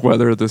as to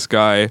whether this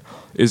guy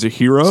is a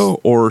hero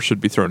or should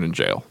be thrown in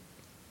jail.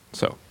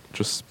 So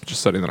just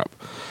setting that up.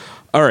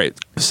 All right.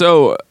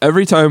 So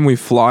every time we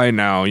fly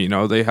now,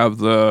 they have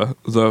the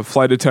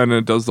flight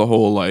attendant does the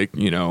whole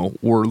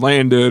we're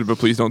landed, but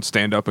please don't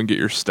stand up and get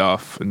your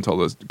stuff until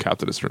the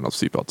captain has turned off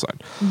seatbelt sign.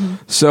 Mm-hmm.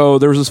 So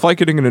there was this flight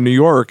getting into New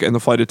York, and the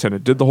flight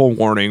attendant did the whole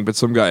warning, but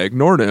some guy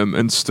ignored him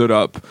and stood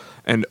up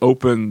and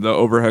opened the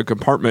overhead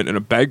compartment, and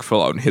a bag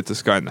fell out and hit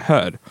this guy in the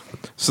head.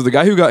 So the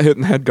guy who got hit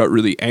in the head got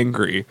really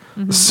angry.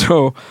 Mm-hmm.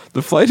 So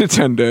the flight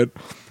attendant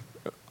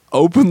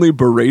openly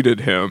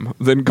berated him,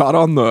 then got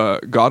on the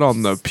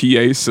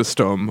PA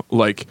system,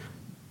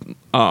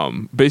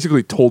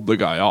 basically told the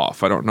guy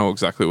off. I don't know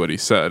exactly what he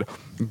said.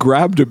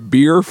 Grabbed a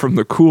beer from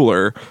the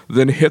cooler,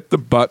 then hit the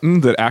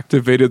button that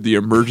activated the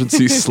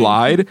emergency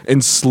slide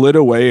and slid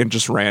away and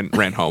just ran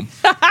home.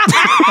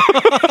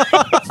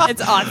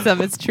 It's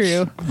awesome. It's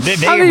true. They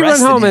How did he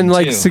run home and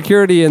too.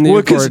 security in the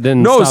airport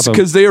didn't stop him?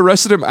 because they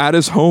arrested him at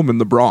his home in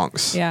the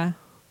Bronx. Yeah.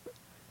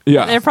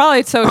 Yeah. They're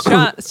probably so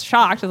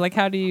shocked. Like,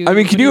 how do you... I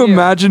mean, can you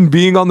imagine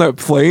being on that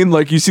plane?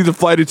 Like, you see the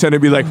flight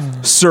attendant be like,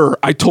 "Sir,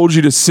 I told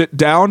you to sit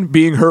down.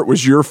 Being hurt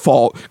was your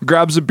fault."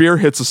 Grabs a beer,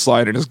 hits a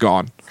slide, and is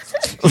gone.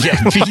 Yeah,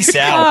 peace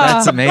out.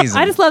 That's amazing.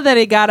 I just love that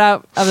he got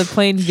out of the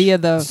plane via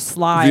the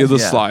slide. Via the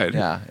Yeah, slide.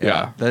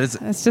 Yeah. That's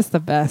It's just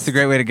the best. a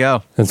great way to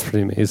go. That's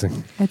pretty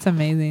amazing. It's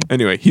amazing.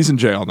 Anyway, he's in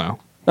jail now.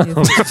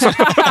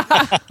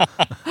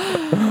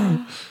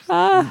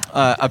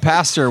 A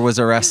pastor was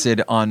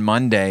arrested on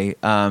Monday.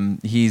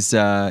 He's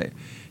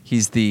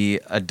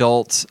the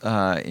adult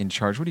in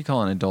charge. What do you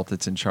call an adult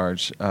that's in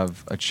charge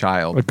of a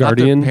child? A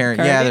guardian? Not the parent.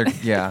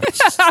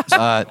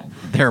 Guardian?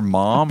 Their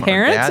mom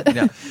Parent? or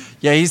dad.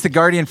 Yeah, he's the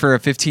guardian for a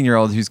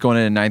 15-year-old who's going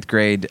into ninth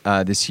grade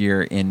this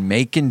year in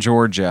Macon,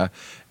 Georgia.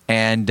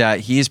 And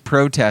he is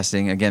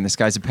protesting, again, this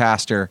guy's a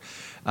pastor,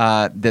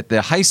 that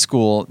the high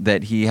school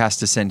that he has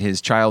to send his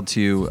child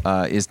to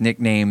is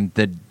nicknamed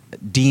the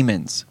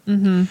Demons.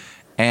 Mm-hmm.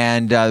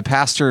 And the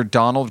pastor,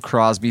 Donald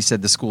Crosby,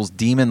 said the school's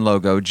demon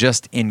logo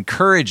just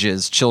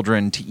encourages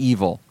children to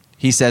evil.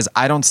 He says,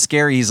 "I don't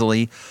scare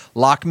easily.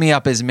 Lock me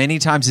up as many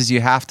times as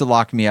you have to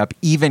lock me up.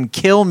 Even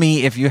kill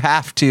me if you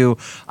have to.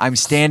 I'm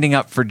standing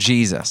up for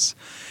Jesus."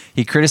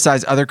 He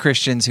criticized other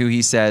Christians who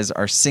he says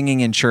are singing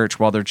in church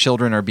while their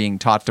children are being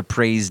taught to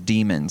praise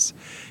demons.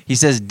 He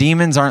says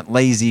demons aren't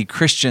lazy,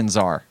 Christians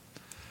are.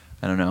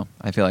 I don't know.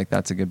 I feel like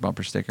that's a good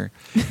bumper sticker.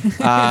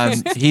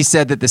 He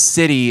said that the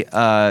city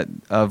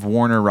of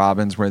Warner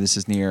Robins, where this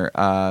is near,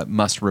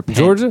 must repent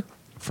Georgia?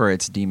 for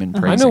its demon I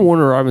praising. know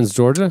Warner Robins,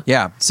 Georgia.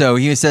 Yeah. So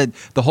he said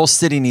the whole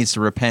city needs to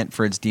repent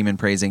for its demon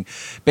praising.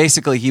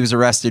 Basically, he was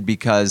arrested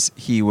because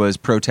he was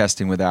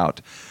protesting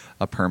without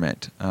a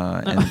permit,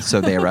 and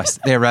so they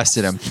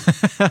arrested him.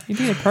 You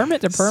need a permit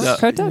to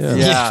protest?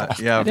 Yeah.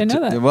 I didn't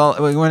know that. Well,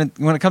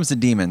 when it comes to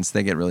demons,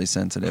 they get really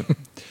sensitive.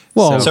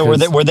 Well, So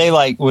were they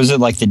like, was it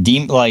like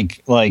the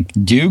like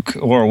Duke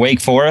or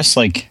Wake Forest?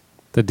 Like,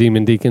 the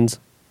Demon Deacons.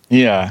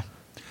 yeah.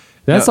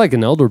 That's like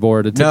an elder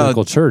board at a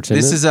typical church, isn't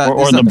this it? is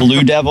Or the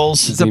Blue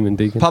Devils? It's a Demon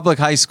Deacon. public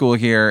high school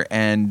here,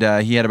 and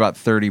he had about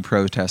 30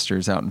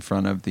 protesters out in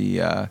front of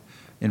the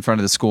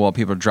school while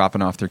people are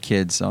dropping off their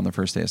kids on the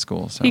first day of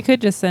school. So He could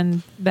just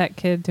send that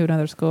kid to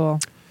another school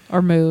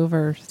or move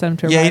or send him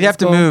to a yeah, private he'd have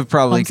school. to move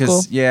probably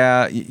because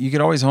Homeschool. you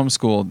could always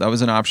homeschool. That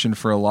was an option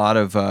for a lot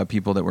of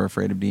people that were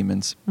afraid of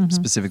demons,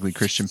 specifically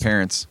Christian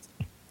parents.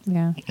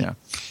 Yeah. Yeah,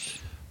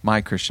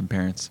 my Christian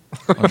parents.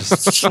 I'll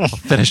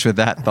finish with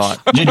that thought.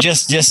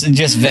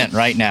 just vent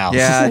right now.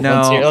 Yeah,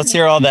 no. Let's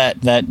hear all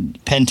that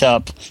pent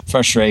up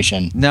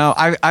frustration. No,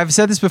 I've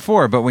said this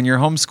before, but when you're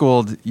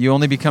homeschooled, you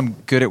only become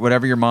good at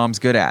whatever your mom's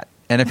good at.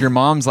 And if your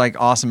mom's like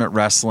awesome at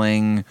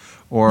wrestling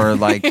or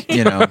like,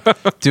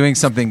 doing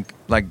something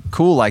like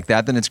cool like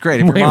that, then it's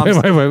great. If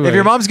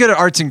your mom's good at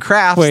arts and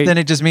crafts, then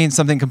it just means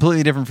something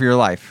completely different for your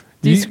life.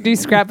 Do you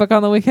scrapbook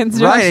on the weekends,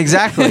 Josh? Right,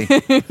 exactly.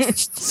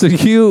 So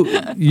you're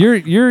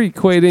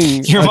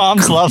equating Your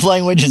mom's love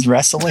language is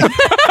wrestling.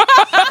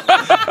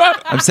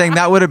 I'm saying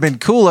that would have been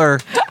cooler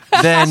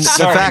than the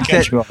Sorry to fact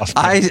cut you that off.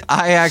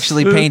 I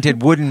actually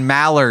painted wooden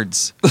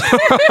mallards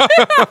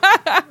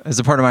as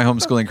a part of my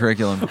homeschooling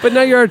curriculum. but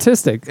now you're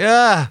artistic.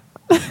 Yeah.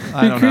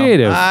 I You're don't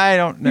creative. know. I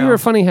don't know. You wear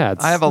funny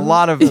hats. I have a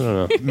lot of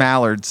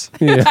mallards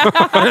Yeah.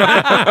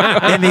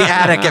 in the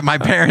attic at my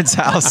parents'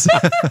 house.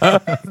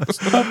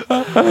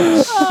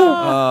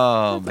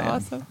 Oh man.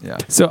 awesome. Yeah.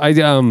 So I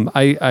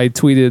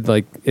tweeted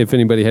like if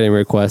anybody had any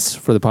requests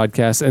for the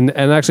podcast, and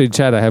actually,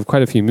 Chad, I have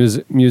quite a few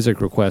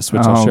music requests,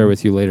 which I'll Oh. share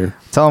with you later.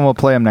 Tell them we'll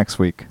play them next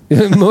week.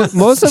 Most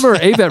of them are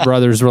Avett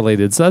Brothers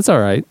related, so that's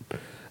all right.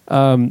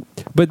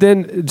 But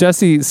then,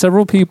 Jesse,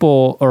 several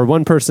people, or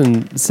one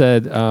person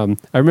said, I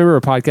remember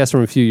a podcast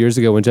from a few years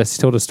ago when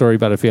Jesse told a story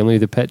about a family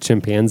with a pet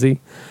chimpanzee.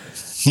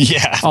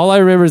 Yeah. All I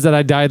remember is that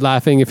I died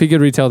laughing. If he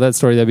could retell that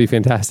story, that'd be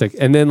fantastic.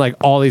 And then like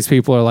all these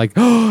people are like,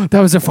 "Oh, that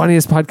was the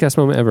funniest podcast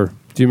moment ever."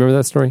 Do you remember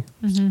that story?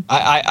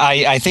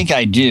 I think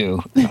I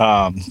do.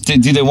 Do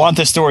they want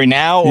the story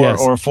now, or, Yes.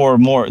 or for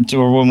more,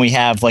 or when we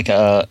have like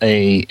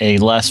a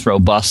less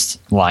robust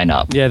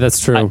lineup? Yeah, that's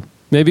true.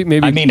 Maybe.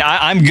 I mean,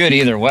 I'm good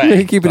either way.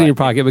 Maybe keep it in but your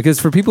pocket, because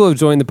for people who have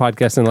joined the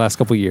podcast in the last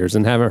couple of years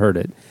and haven't heard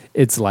it,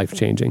 it's life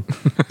changing.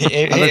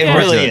 It, I look it forward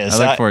really to it. is.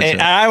 I look forward to it.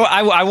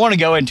 I want to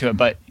go into it,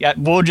 but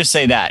we'll just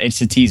say that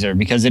it's a teaser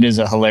because it is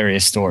a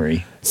hilarious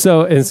story.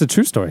 So and it's a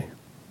true story.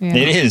 Yeah.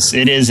 It is.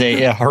 It is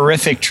a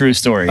horrific true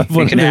story. It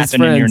One can of his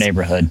happen in your friends.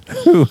 neighborhood.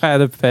 Who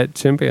had a pet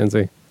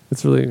chimpanzee?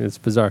 It's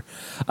bizarre.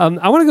 I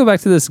want to go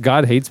back to this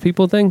God hates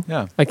people thing.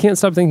 Yeah. I can't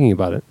stop thinking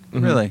about it.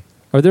 Really?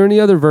 Are there any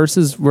other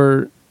verses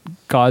where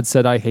God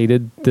said, "I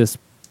hated this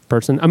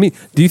person"? I mean,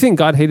 do you think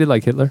God hated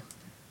like Hitler?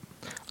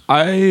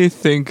 I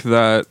think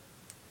that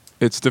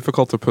it's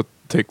difficult to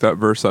take that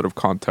verse out of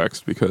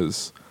context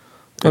because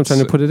I'm trying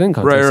to put it in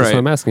context. Right, That's right. what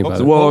I'm asking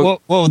about.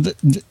 Well,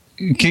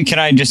 Can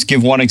I just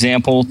give one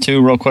example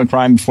too, real quick,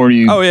 Ryan, before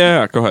you? oh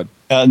yeah, go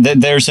ahead.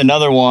 There's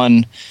another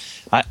one.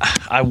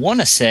 I want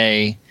to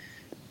say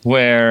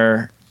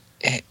where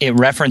it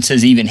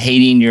references even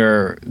hating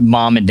your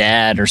mom and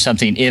dad or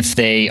something if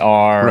they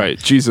are Right,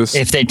 Jesus.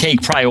 if they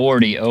take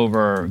priority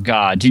over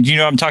God. Did you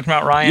know what I'm talking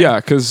about, Ryan? Yeah,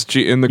 because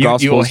in the You will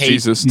Gospels, hate-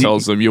 Jesus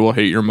tells them, "You will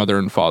hate your mother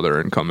and father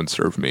and come and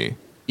serve me."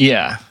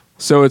 Yeah.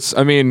 So it's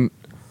kind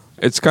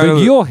But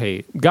of you'll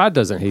hate. God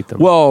doesn't hate them.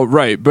 well,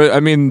 right, but I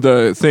mean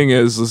the thing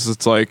is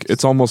it's like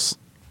it's almost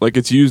like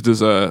it's used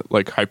as a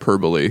like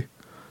hyperbole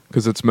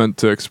because it's meant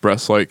to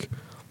express like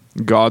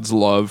God's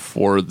love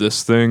for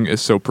this thing is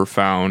so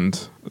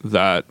profound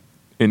that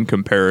in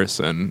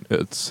comparison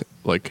it's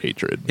like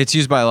hatred. It's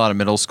used by a lot of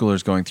middle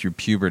schoolers going through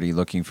puberty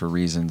looking for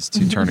reasons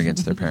to turn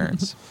against their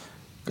parents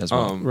as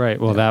well. right.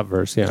 Well, that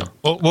verse, yeah.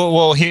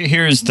 Well,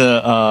 here's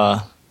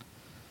the.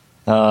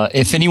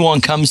 If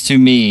anyone comes to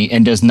me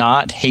and does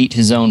not hate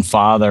his own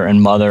father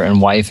and mother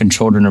and wife and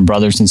children and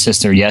brothers and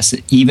sister, yes,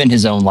 even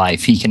his own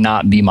life, he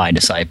cannot be my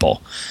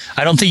disciple.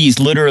 I don't think he's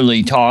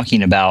literally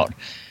talking about.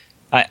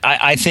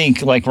 I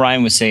think, like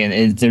Ryan was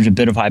saying, there's a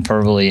bit of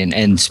hyperbole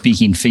and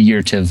speaking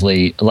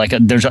figuratively. Like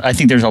I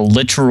think there's a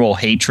literal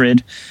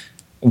hatred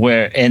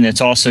and it's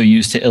also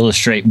used to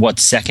illustrate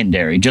what's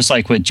secondary. Just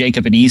like with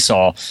Jacob and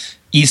Esau.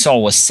 Esau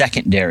was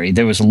secondary.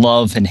 There was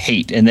love and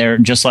hate. And they're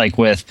just like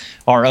with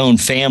our own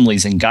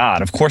families and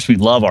God. Of course, we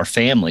love our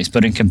families,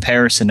 but in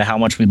comparison to how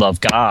much we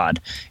love God,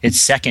 it's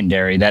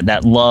secondary.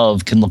 That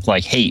love can look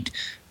like hate.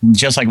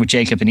 Just like with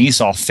Jacob and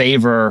Esau,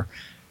 favor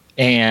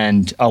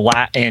and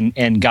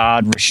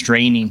God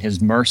restraining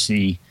his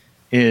mercy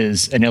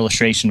is an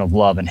illustration of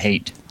love and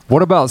hate.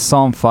 What about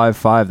Psalm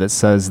 5:5 that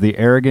says, "The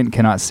arrogant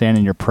cannot stand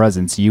in your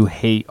presence. You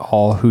hate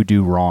all who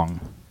do wrong"?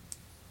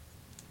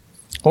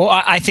 Well,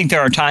 I think there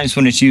are times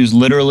when it's used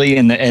literally,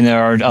 and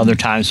there are other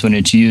times when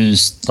it's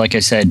used, like I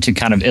said, to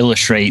kind of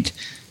illustrate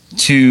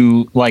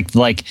to like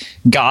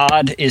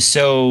God is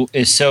so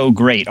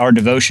great. Our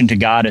devotion to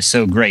God is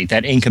so great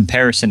that in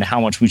comparison to how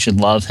much we should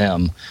love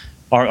Him,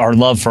 our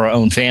love for our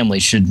own family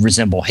should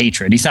resemble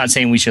hatred. He's not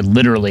saying we should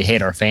literally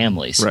hate our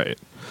families. Right.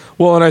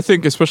 Well, and I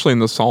think especially in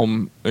the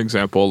Psalm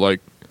example, like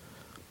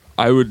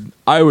I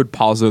would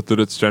posit that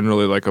it's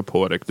generally like a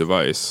poetic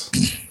device.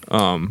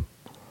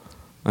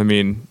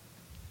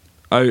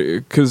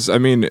 Because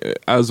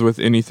as with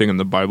anything in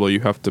the Bible, you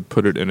have to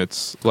put it in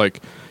its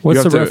like.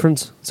 What's the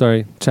reference?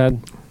 Sorry, Chad.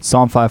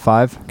 Psalm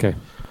 5:5. Okay.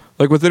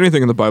 Like with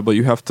anything in the Bible,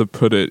 you have to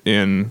put it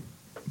in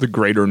the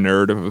greater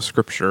narrative of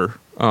Scripture.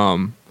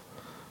 And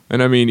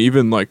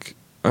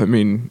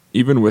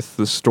even with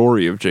the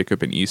story of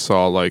Jacob and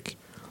Esau, like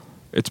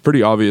it's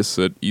pretty obvious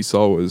that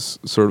Esau was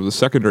sort of the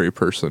secondary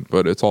person,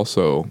 but it's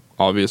also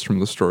obvious from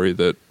the story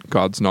that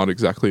God's not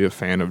exactly a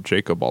fan of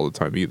Jacob all the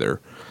time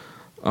either.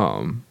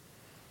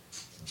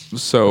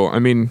 So,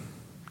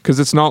 because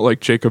it's not like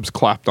Jacob's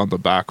clapped on the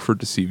back for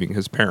deceiving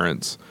his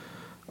parents.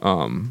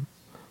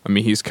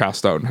 He's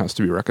cast out and has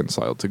to be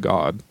reconciled to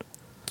God.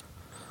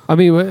 But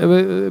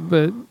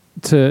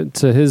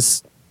to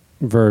his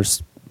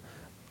verse,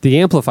 the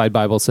Amplified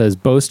Bible says,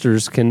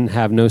 "Boasters can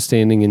have no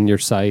standing in your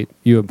sight.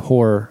 You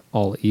abhor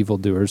all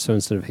evildoers." So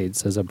instead of hate, it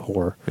says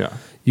abhor. Yeah.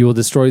 You will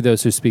destroy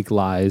those who speak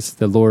lies.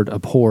 The Lord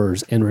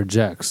abhors and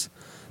rejects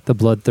the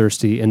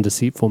bloodthirsty and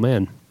deceitful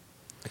man.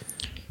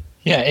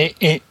 Yeah,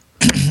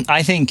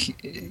 I think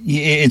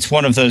it's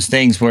one of those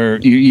things where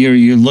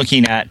you're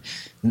looking at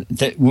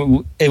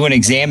when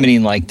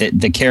examining like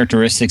the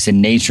characteristics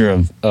and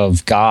nature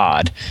of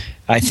God.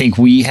 I think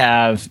we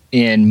have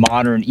in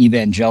modern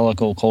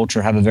evangelical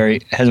culture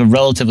has a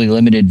relatively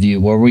limited view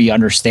where we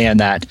understand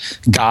that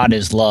God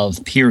is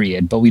love,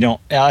 period, but we don't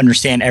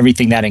understand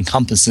everything that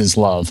encompasses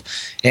love.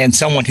 And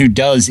someone who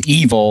does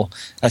evil,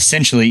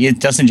 essentially, it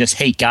doesn't just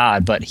hate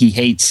God, but he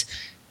hates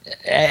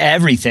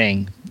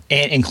everything,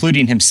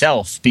 including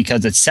himself,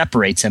 because it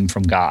separates him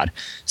from God.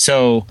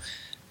 So,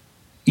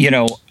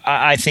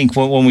 I think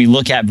when we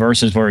look at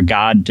verses where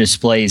God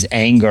displays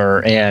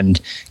anger and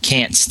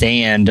can't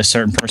stand a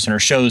certain person or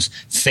shows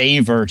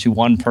favor to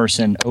one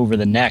person over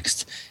the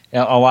next,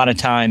 a lot of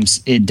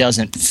times it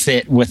doesn't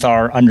fit with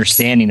our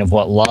understanding of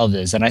what love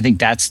is. And I think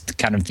that's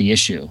kind of the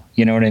issue.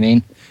 You know what I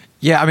mean?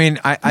 Yeah, I mean,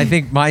 I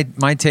think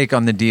my take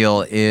on the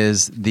deal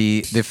is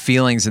the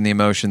feelings and the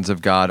emotions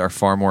of God are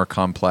far more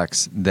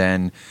complex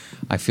than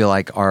I feel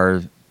like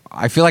our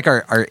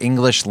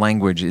English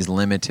language is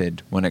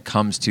limited when it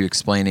comes to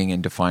explaining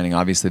and defining,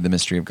 obviously, the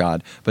mystery of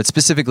God, but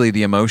specifically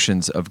the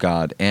emotions of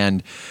God.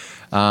 And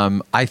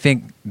I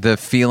think the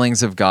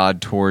feelings of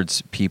God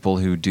towards people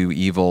who do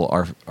evil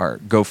are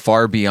go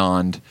far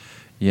beyond,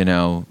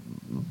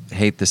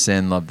 hate the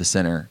sin, love the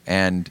sinner.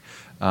 And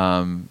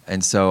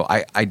so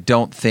I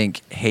don't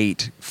think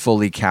hate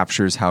fully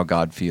captures how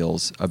God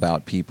feels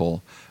about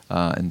people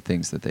and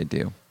things that they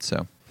do.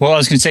 So. Well, I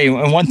was going to say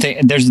one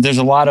thing. There's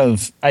a lot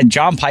of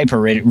John Piper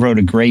wrote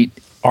a great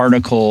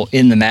article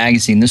in the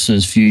magazine. This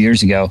was a few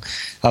years ago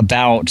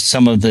about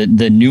some of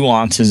the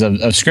nuances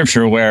of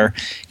Scripture, where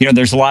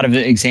there's a lot of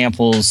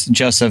examples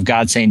just of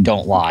God saying,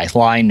 "Don't lie.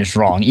 Lying is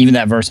wrong." Even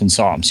that verse in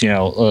Psalms,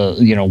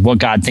 what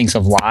God thinks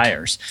of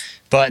liars.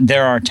 But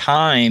there are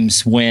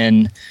times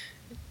when,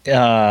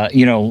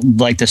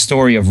 like the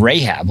story of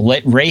Rahab.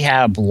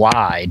 Rahab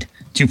lied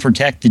to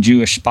protect the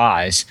Jewish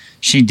spies.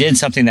 She did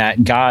something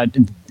that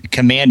God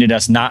commanded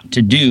us not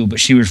to do, but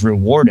she was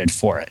rewarded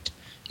for it.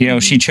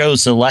 She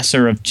chose the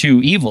lesser of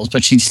two evils,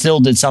 but she still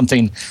did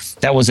something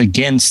that was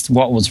against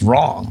what was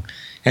wrong.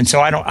 And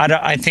so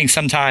I think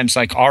sometimes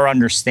like our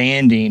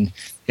understanding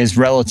is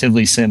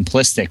relatively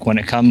simplistic when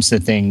it comes to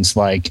things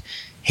like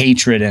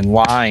hatred and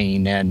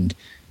lying and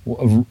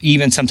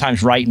even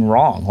sometimes right and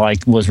wrong.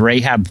 Like, was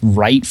Rahab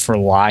right for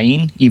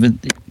lying? Even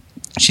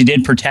she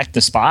did protect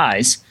the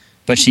spies,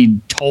 but she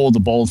told a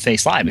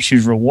bold-faced lie, but she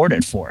was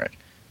rewarded for it,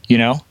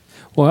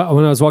 Well,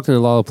 when I was walking to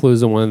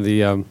Lollapalooza, one of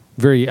the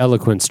very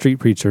eloquent street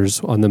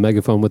preachers on the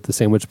megaphone with the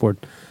sandwich board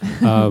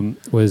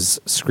was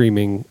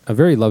screaming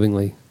very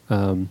lovingly,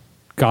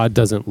 God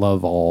doesn't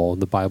love all.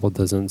 The Bible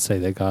doesn't say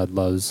that God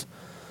loves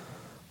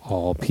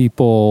all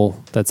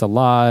people. That's a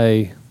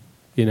lie.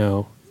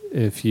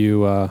 If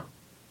you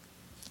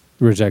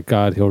reject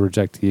God, he'll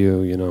reject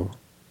you.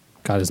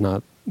 God is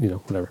not,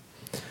 whatever.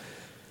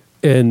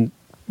 And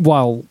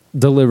while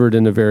delivered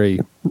in a very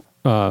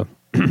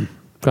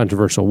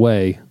controversial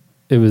way,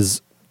 it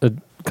was a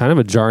kind of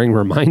a jarring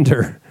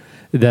reminder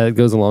that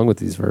goes along with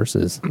these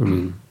verses. I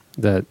mean,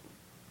 that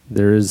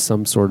there is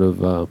some sort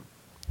of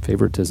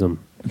favoritism.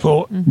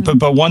 Well,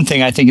 but one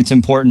thing I think it's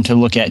important to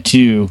look at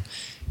too,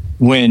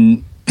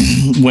 when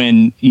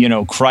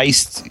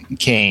Christ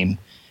came,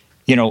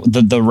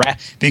 the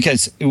wrath,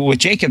 because with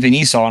Jacob and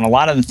Esau and a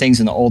lot of the things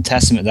in the Old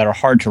Testament that are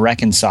hard to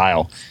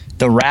reconcile,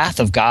 the wrath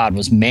of God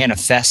was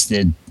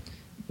manifested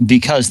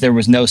because there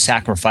was no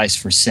sacrifice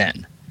for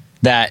sin.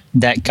 That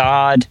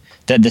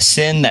the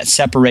sin that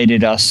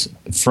separated us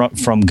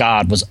from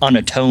God was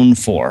unatoned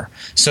for.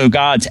 So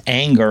God's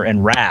anger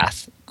and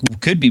wrath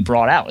could be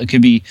brought out. It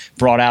could be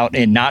brought out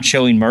in not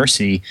showing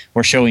mercy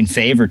or showing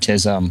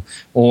favoritism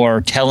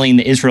or telling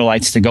the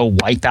Israelites to go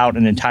wipe out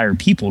an entire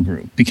people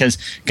group, because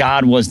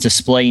God was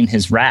displaying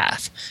his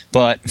wrath,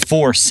 but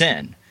for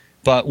sin.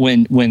 But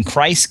when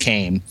Christ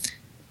came,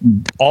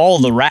 all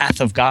the wrath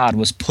of God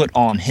was put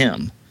on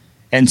him.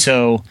 And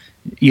so,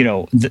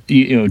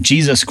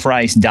 Jesus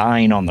Christ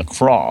dying on the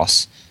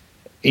cross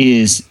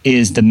is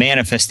the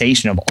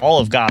manifestation of all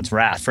of God's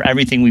wrath for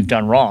everything we've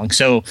done wrong.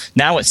 So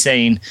now it's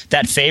saying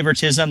that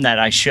favoritism that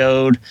I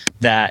showed,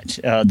 that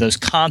those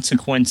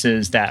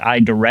consequences that I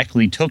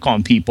directly took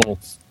on people,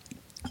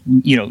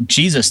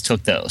 Jesus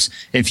took those.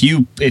 If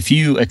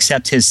you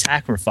accept his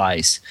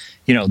sacrifice,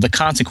 the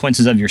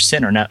consequences of your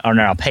sin are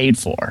now paid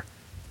for.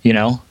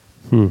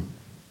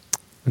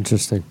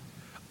 Interesting.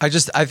 I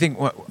think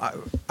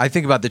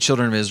about the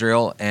children of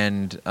Israel,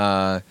 and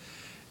I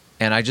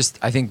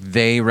think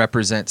they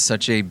represent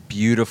such a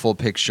beautiful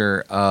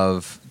picture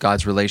of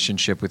God's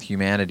relationship with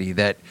humanity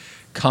that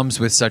comes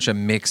with such a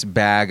mixed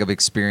bag of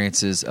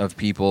experiences of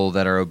people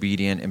that are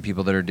obedient and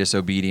people that are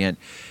disobedient,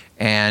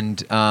 and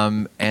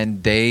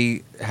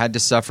they had to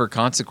suffer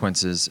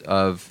consequences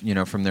of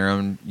from their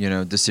own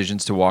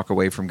decisions to walk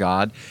away from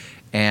God.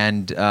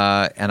 And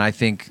I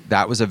think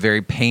that was a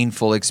very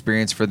painful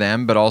experience for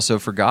them, but also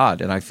for God.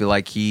 And I feel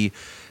like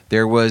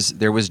there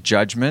was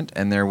judgment,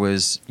 and there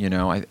was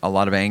a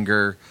lot of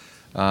anger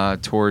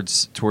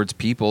towards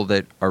people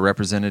that are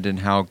represented in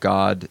how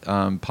God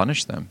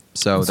punished them.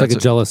 So it's like a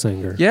jealous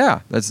anger. Yeah,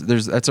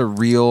 that's a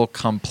real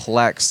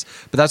complex.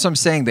 But that's what I'm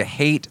saying. The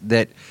hate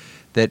that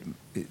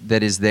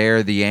is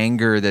there, the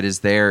anger that is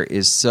there,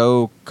 is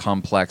so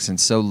complex and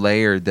so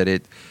layered that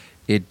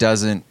it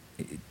doesn't.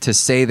 To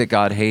say that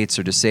God hates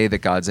or to say that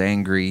God's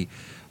angry,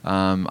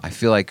 I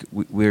feel like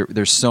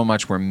there's so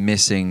much we're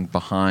missing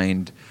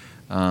behind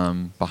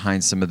some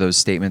of those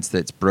statements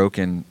that's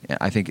broken.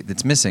 I think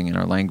it's missing in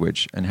our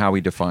language and how we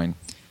define.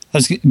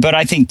 But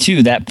I think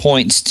too that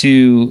points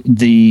to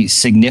the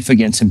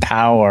significance and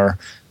power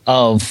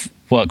of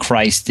what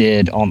Christ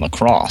did on the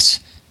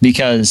cross,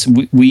 because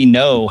we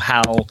know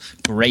how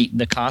great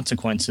the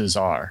consequences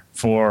are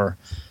for,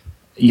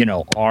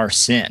 our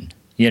sin,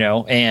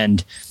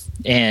 and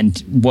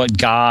what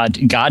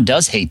God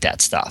does hate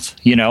that stuff,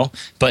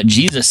 but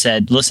Jesus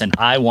said, listen,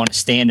 I want to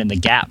stand in the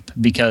gap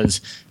because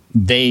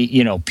they,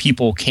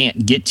 people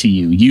can't get to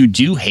you. You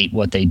do hate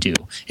what they do.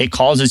 It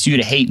causes you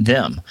to hate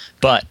them.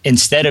 But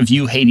instead of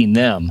you hating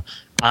them,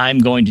 I'm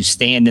going to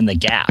stand in the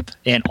gap,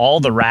 and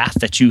all the wrath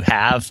that you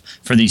have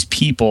for these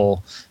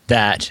people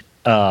that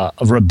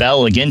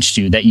rebel against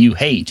you, that you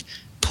hate,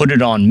 put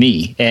it on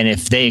me. And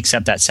if they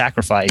accept that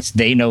sacrifice,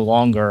 they no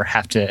longer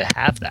have to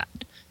have that.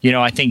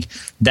 I think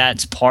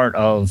that's part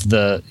of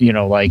the,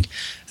 like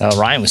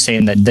Ryan was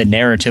saying, that the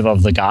narrative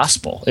of the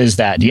gospel is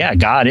that, yeah,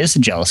 God is a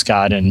jealous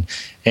God, and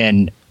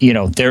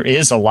there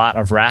is a lot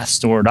of wrath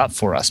stored up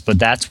for us, but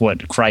that's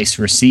what Christ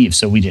received,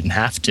 so we didn't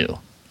have to.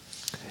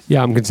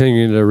 Yeah, I'm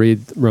continuing to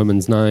read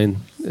Romans 9.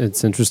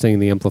 It's interesting,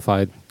 the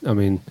Amplified. I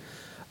mean,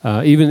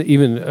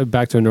 even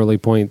back to an early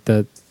point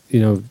that,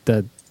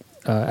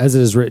 as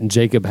it is written,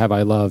 Jacob have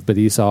I loved, but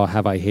Esau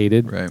have I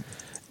hated. Right.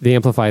 The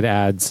Amplified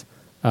adds,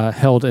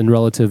 held in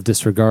relative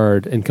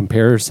disregard in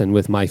comparison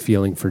with my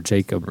feeling for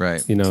Jacob.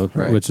 Right.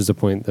 Right. Which is a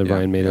point that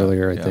Ryan made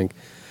earlier, I yeah. think.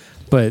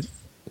 But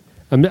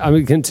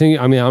I'm continue.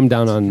 I mean, I'm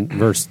down on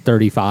verse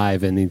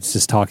 35, and he's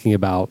just talking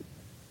about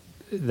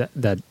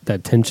that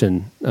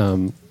tension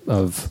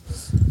of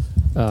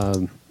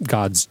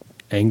God's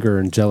anger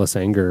and jealous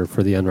anger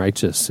for the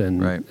unrighteous,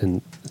 and Right.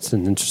 and it's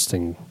an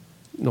interesting.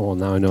 Well,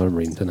 now I know what I'm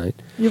reading tonight.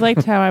 You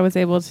liked how I was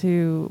able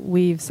to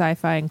weave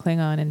sci-fi and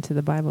Klingon into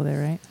the Bible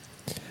there, right?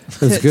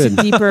 That's good.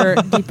 Deeper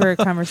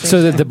conversation.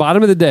 So at the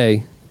bottom of the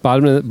day,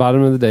 bottom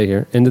of the day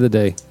here, end of the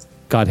day,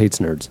 God hates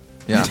nerds.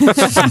 Yeah.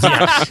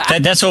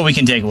 That's what we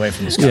can take away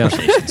from this Yeah.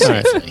 conversation. All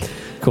right. Seriously.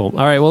 Cool.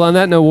 All right. Well, on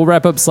that note, we'll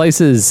wrap up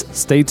Slices.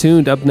 Stay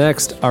tuned. Up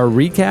next, our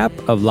recap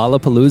of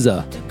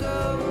Lollapalooza.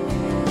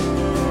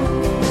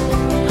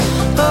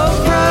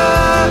 Oh,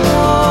 pride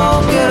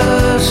won't get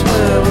us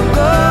where we're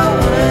going.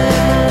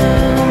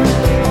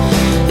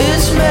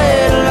 It's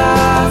made a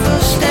life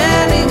of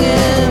standing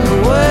in the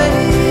way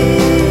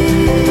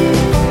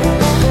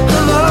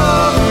of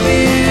all the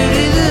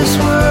beauty this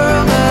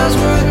world has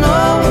worth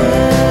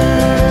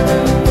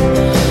knowing.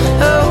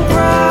 Oh,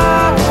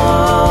 pride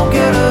won't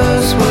get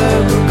us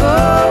where we're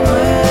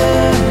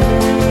going.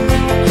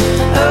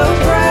 Oh,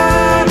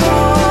 pride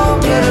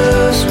won't get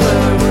us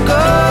where we're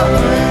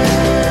going.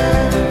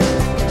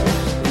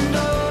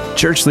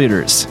 Church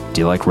leaders,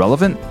 do you like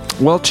Relevant?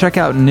 Well, check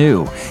out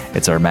New.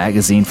 It's our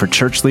magazine for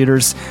church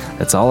leaders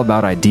that's all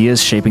about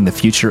ideas shaping the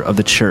future of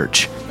the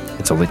church.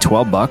 It's only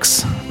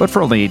 $12, but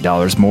for only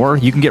 $8 more,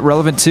 you can get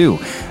Relevant too.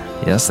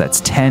 Yes, that's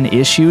 10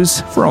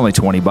 issues for only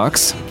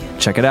 $20.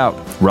 Check it out,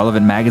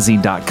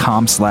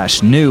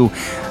 relevantmagazine.com/new.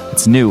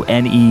 It's new,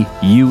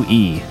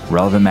 N-E-U-E,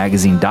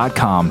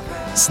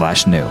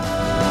 relevantmagazine.com/new.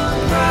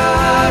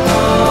 Pride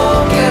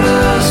won't get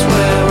us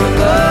where we're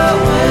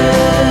going.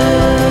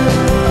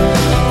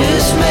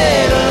 It's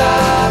made a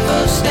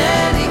life of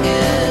standing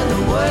in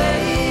the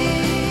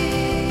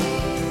way.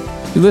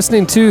 You're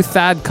listening to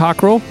Thad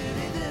Cockrell.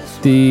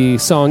 The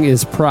song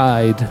is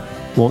Pride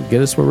Won't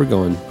Get Us Where We're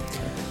Going.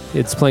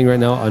 It's playing right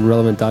now on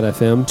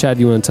relevant.fm. Chad,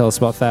 you want to tell us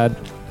about Thad?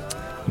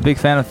 Big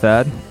fan of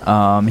Thad.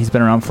 He's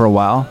been around for a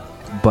while,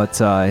 but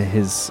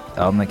his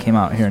album that came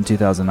out here in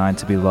 2009,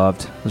 To Be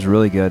Loved, was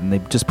really good, and they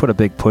just put a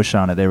big push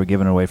on it. They were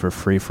giving it away for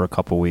free for a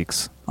couple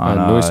weeks on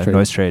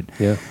Noise Trade.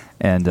 Yeah.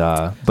 And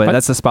but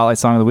that's the Spotlight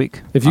Song of the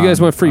Week. If you guys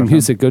want free on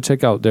music, go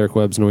check out Derek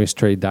Webb's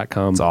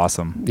noisetrade.com. It's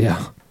awesome.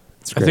 Yeah.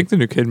 It's I great. think the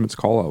new Kidman's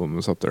Call album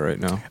is up there right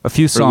now. A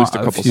few Or at songs, least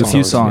a couple few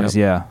songs, songs,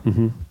 yeah.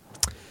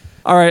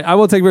 All right, I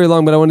won't take very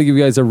long, but I want to give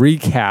you guys a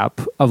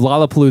recap of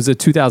Lollapalooza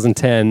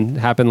 2010.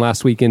 Happened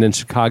last weekend in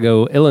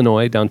Chicago,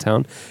 Illinois,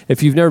 downtown.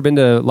 If you've never been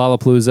to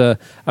Lollapalooza,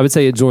 I would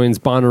say it joins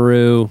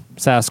Bonnaroo,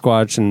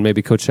 Sasquatch, and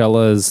maybe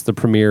Coachella as the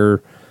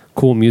premier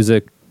cool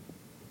music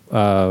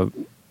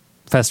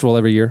festival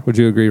every year. Would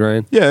you agree,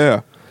 Ryan?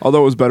 Yeah.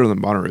 Although it was better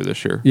than Bonnaroo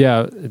this year.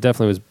 Yeah, it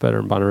definitely was better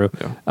in Bonnaroo.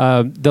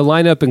 Yeah. The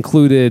lineup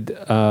included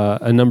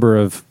a number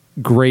of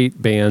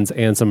great bands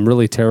and some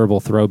really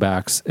terrible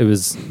throwbacks. It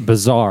was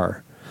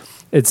bizarre.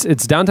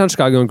 It's downtown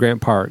Chicago in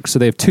Grant Park, so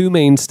they have two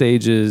main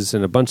stages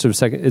and a bunch of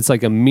second. It's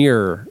like a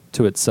mirror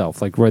to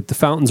itself. Like the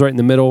fountain's right in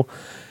the middle.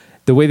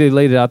 The way they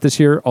laid it out this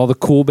year, all the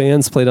cool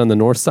bands played on the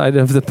north side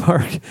of the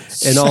park,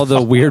 and all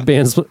the weird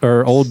bands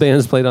or old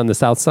bands played on the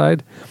south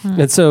side.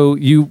 And so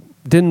you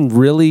didn't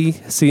really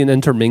see an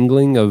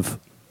intermingling of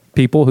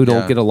people who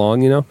don't Yeah. get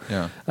along. Yeah.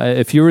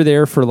 If you were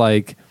there for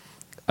like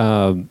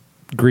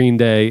Green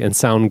Day and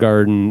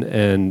Soundgarden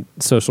and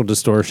Social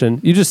Distortion,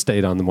 you just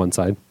stayed on the one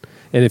side.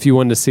 And if you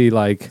wanted to see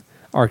like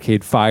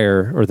Arcade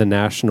Fire or The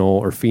National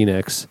or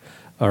Phoenix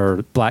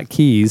or Black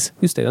Keys,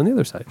 you stayed on the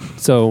other side.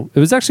 So it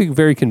was actually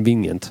very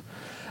convenient.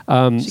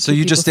 So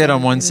you just stayed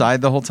on one side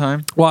the whole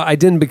time? Well, I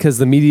didn't because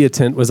the media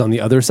tent was on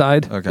the other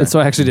side. Okay. And so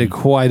I actually did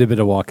quite a bit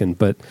of walking.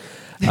 But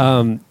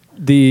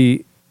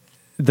the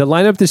the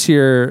lineup this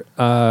year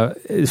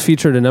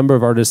featured a number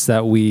of artists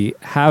that we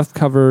have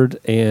covered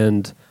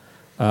and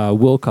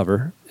will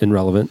cover in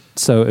Relevant.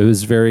 So it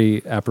was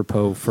very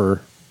apropos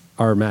for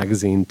our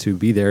magazine to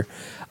be there.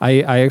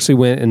 I actually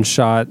went and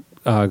shot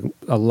a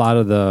lot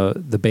of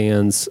the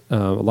bands, a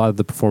lot of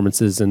the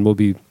performances, and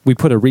we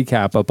put a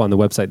recap up on the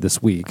website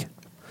this week.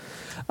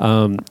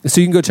 So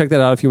you can go check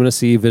that out if you want to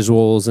see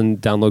visuals and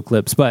download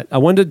clips. But I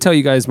wanted to tell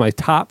you guys my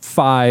top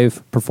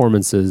 5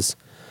 performances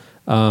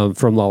from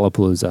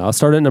Lollapalooza. I'll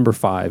start at number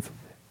 5.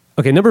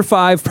 Okay, number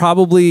 5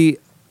 probably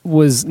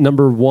was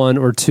number 1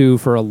 or 2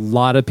 for a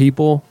lot of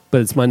people,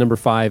 but it's my number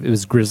 5. It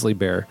was Grizzly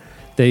Bear.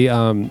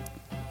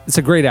 It's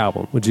a great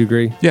album. Would you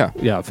agree? Yeah.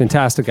 Yeah,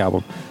 fantastic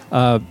album.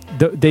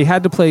 They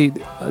had to play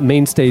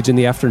main stage in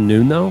the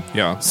afternoon, though.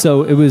 Yeah.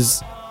 So it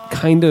was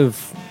kind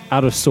of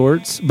out of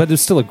sorts, but it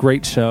was still a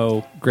great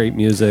show, great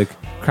music.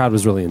 Crowd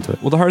was really into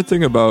it. Well, the hard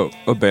thing about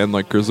a band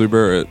like Grizzly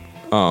Bear at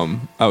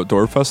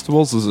outdoor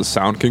festivals is the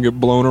sound can get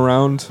blown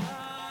around,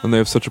 and they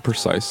have such a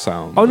precise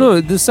sound. Oh, no,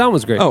 the sound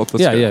was great. Oh,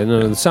 that's yeah, good. yeah,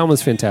 no, the sound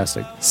was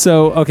fantastic.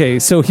 So, okay,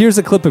 so here's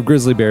a clip of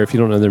Grizzly Bear if you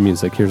don't know their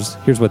music. Here's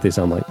what they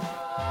sound like.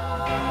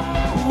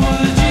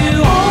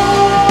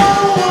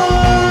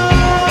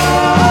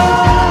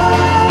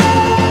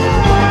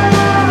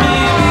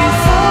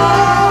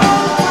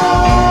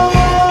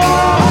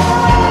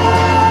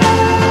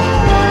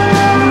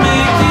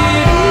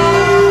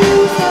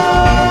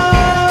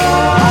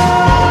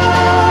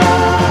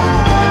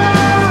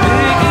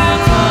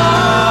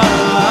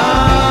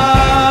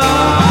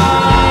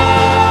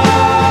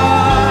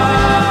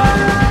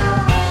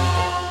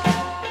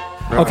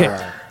 Okay.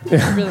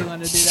 I really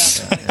wanted to do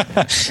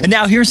that. And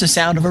now here's the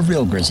sound of a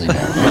real grizzly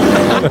bear.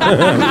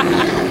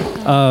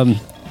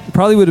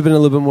 Probably would have been a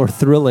little bit more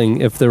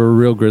thrilling if there were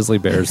real grizzly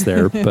bears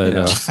there, but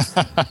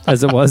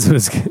as it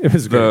was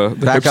great.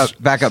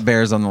 Backup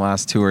bears on the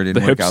last tour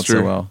didn't work out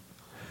so well.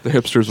 The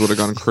hipsters would have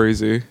gone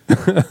crazy.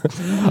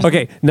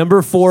 Okay,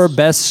 number 4,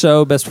 best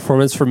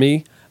performance for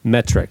me,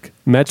 Metric.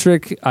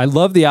 Metric, I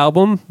love the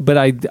album, but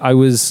I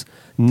was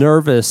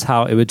nervous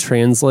how it would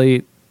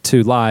translate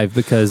to live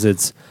because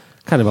it's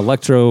kind of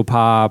electro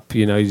pop.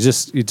 You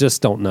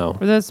just don't know.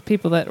 Were those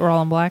people that were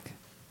all in black?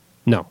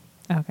 No,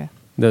 Okay.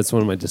 that's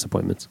one of my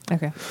disappointments.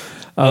 Okay.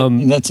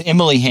 That's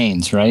Emily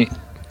Haynes, right?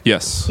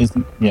 Yes.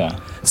 Yeah.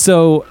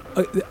 So,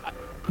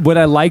 what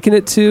I liken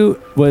it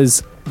to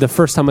was the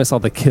first time I saw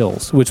the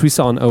Kills, which we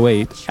saw in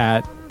 2008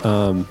 at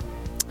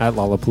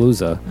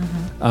Lollapalooza.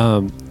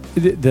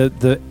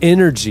 The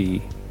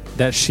energy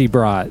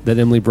that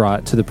Emily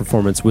brought to the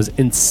performance was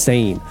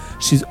insane.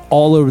 She's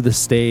all over the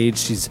stage.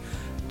 She's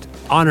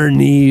on her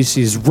knees.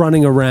 She's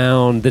running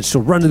around. Then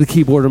she'll run to the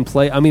keyboard and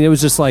play. I mean, it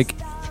was just like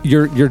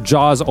your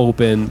jaws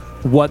open.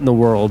 What in the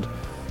world?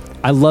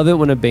 I love it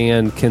when a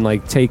band can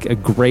like take a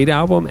great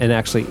album and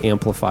actually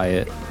amplify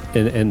it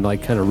and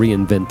like kind of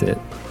reinvent it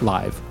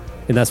live.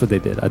 And that's what they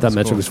did. I thought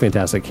Metric was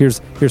fantastic. Here's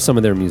some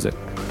of their music.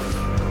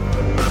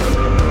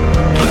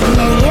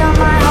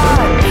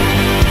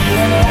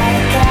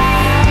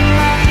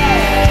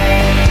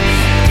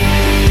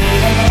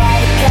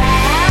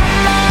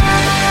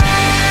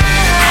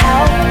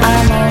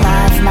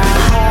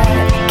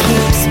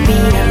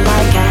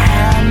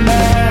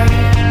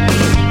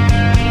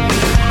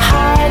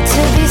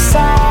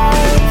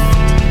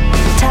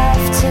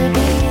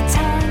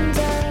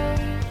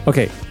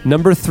 Okay,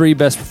 number 3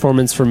 best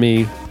performance for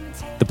me,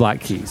 the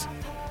Black Keys.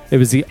 It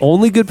was the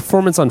only good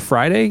performance on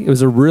Friday. It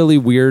was a really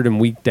weird and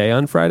weak day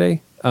on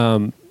Friday,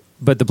 but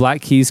the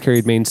Black Keys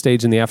carried main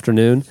stage in the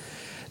afternoon.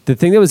 The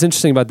thing that was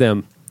interesting about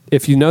them,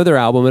 if you know their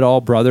album at all,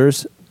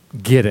 Brothers,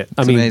 get it.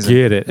 Amazing.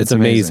 Get it. It's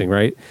amazing,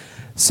 right?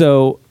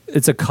 So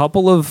it's a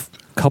couple of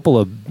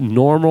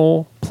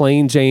normal,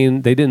 plain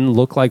Jane. They didn't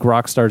look like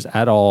rock stars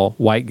at all.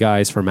 White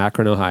guys from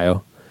Akron,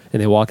 Ohio.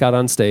 And they walk out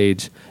on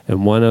stage,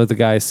 and one of the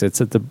guys sits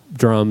at the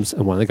drums,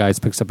 and one of the guys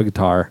picks up a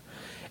guitar.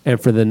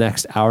 And for the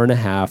next hour and a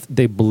half,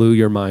 they blew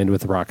your mind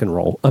with rock and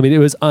roll. I mean, it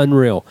was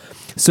unreal.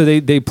 So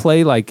they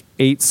play like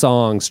 8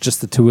 songs,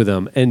 just the two of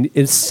them, and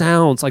it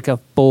sounds like a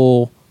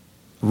full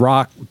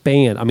rock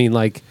band. I mean,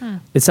 like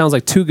it sounds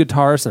like 2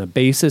 guitarists and a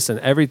bassist and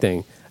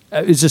everything.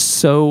 It's just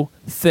so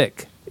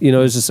thick.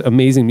 It's just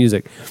amazing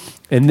music.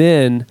 And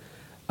then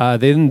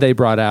they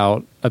brought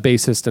out a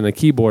bassist and a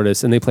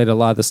keyboardist, and they played a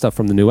lot of the stuff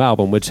from the new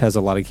album, which has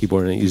a lot of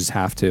keyboard in it. You just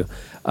have to,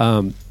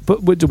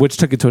 but which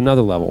took it to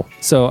another level.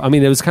 So, I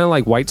mean, it was kind of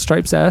like White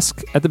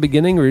Stripes-esque at the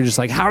beginning, where you're just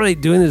like, how are they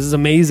doing this? This is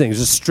amazing. It's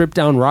just stripped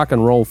down rock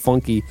and roll,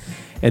 funky.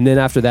 And then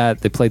after that,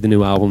 they played the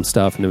new album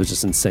stuff, and it was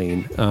just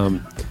insane.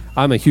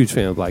 I'm a huge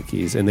fan of Black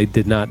Keys, and they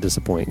did not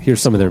disappoint.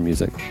 Here's some of their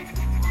music.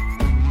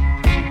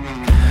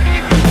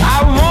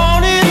 I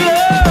wanted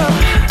love,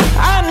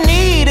 I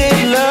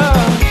needed love,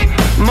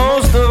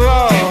 most of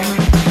all.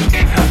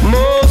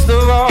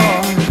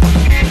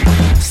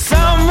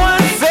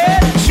 Someone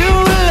said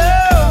true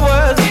love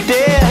was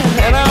dead,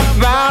 and I'm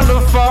bound to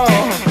fall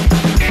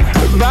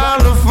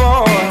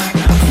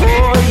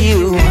for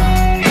you.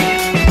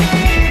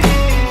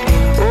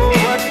 Oh,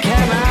 what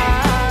can I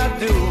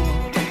do?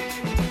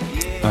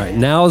 All right,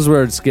 Now is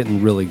where it's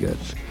getting really good.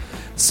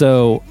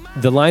 So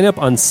the lineup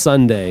on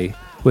Sunday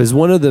was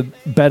one of the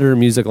better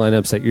music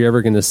lineups that you're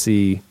ever going to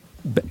see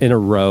in a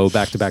row,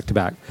 back to back to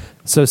back.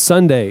 So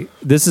Sunday,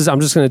 I'm just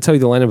going to tell you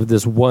the lineup of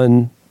this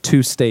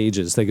 2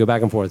 stages. They go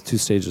back and forth, 2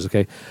 stages,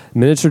 okay?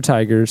 Miniature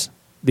Tigers,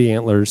 the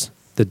Antlers,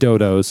 the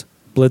Dodos,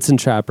 Blitz and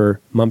Trapper,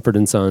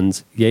 Mumford &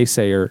 Sons, Yay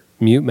Sayer,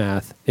 Mute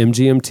Math,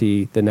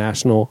 MGMT, The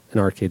National, and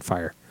Arcade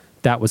Fire.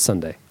 That was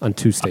Sunday on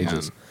 2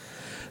 stages.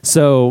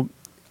 So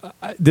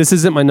this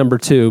isn't my number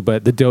 2,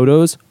 but the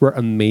Dodos were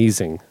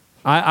amazing.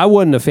 I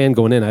wasn't a fan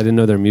going in. I didn't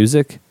know their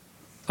music.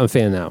 I'm a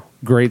fan now.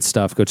 Great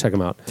stuff. Go check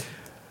them out.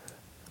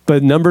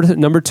 But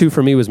number 2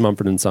 for me was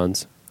Mumford &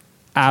 Sons.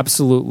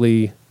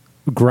 Absolutely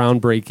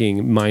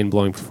groundbreaking,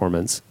 mind-blowing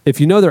performance. If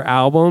you know their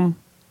album,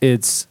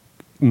 it's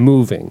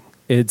moving.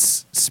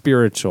 It's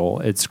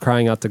spiritual. It's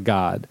crying out to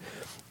God.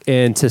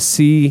 And to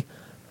see,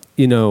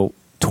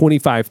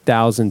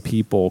 25,000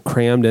 people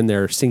crammed in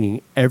there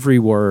singing every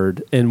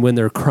word, and when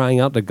they're crying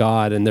out to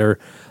God and they're,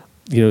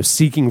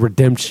 seeking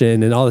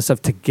redemption and all this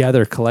stuff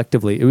together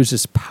collectively, it was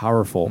just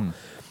powerful.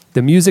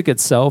 The music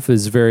itself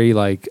is very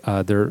like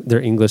they're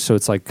English, so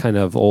it's like kind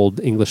of old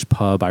English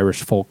pub,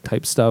 Irish folk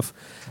type stuff,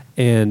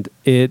 and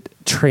it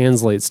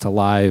translates to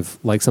live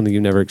like something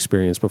you've never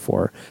experienced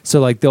before.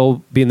 So like they'll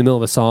be in the middle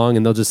of a song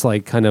and they'll just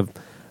like kind of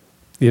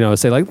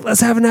say like,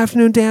 let's have an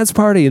afternoon dance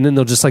party, and then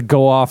they'll just like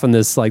go off in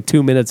this like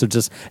 2 minutes of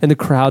just, and the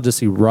crowd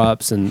just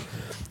erupts, and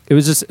it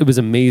was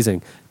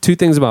amazing. 2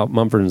 things about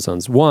Mumford &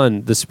 Sons.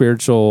 One, the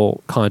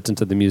spiritual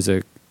content of the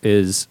music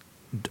is,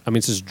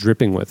 it's just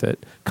dripping with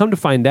it. Come to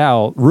find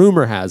out,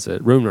 rumor has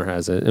it,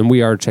 and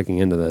we are checking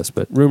into this,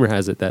 but rumor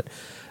has it that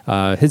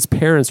his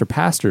parents are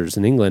pastors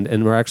in England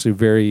and were actually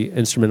very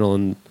instrumental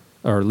in,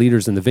 or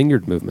leaders in the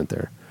Vineyard movement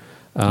there.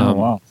 Oh,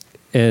 wow.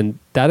 And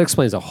that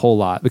explains a whole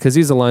lot, because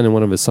he's a line in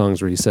one of his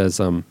songs where he says,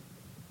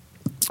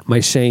 my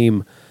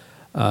shame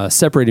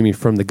separated me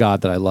from the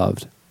God that I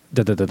loved.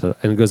 Da, da, da, da.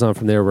 And it goes on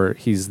from there, where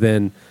he's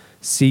then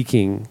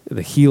seeking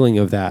the healing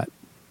of that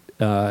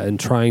and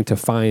trying to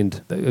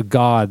find a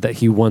God that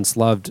he once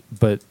loved,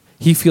 but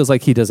he feels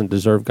like he doesn't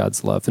deserve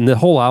God's love. And the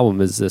whole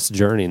album is this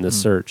journey and this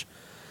search.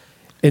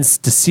 And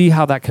to see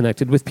how that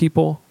connected with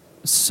people,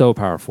 so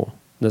powerful.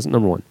 That's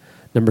number 1.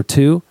 Number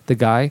 2, the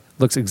guy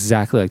looks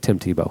exactly like Tim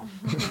Tebow.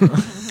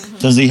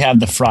 Does he have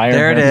the fryer?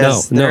 There it head?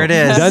 is. No, There it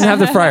is. Doesn't have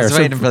the fryer. I was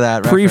waiting for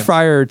that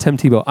Pre-fryer Tim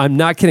Tebow. I'm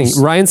not kidding.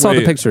 Ryan saw the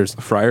Wait, pictures.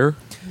 Fryer?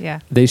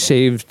 Yeah. They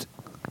shaved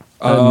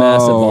a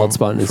massive bald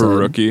spot in his for head.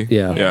 rookie.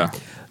 Yeah.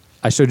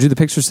 I showed you the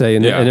pictures today,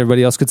 and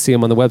everybody else could see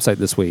him on the website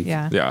this week.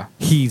 Yeah. Yeah.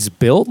 He's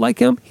built like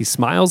him. He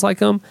smiles like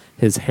him.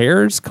 His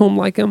hair's combed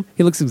like him.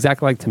 He looks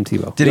exactly like Tim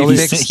Tebow. Did he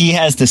fix? He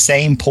has the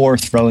same poor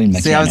throwing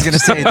mechanics. See, I was going to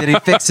say, did he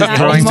fix his Not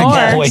throwing anymore.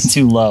 mechanics? way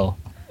too low.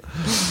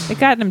 It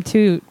got him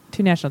two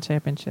national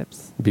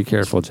championships. Be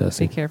careful,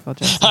 Jesse. Be careful,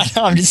 Jesse.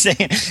 I'm just saying,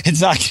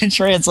 it's not going to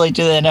translate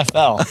to the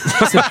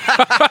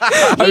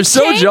NFL. I'm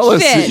so changed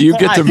jealous it. that you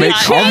get to make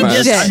changed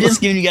comments. it. I'm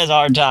just giving you guys a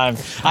hard time.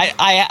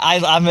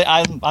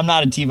 I'm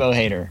not a Tebow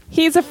hater.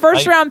 He's a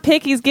first-round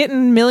pick. He's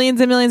getting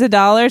millions and millions of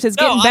dollars. It's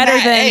getting better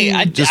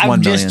than Just I'm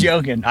 1 just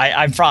million. joking.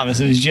 I promise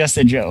it was just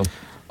a joke.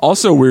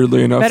 Also,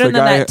 weirdly enough, better the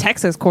than guy that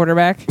Texas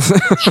quarterback.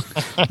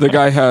 the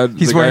guy had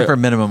He's the working guy, for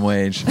minimum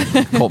wage.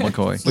 Colt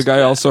McCoy. The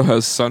guy also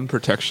has sun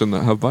protection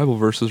that have Bible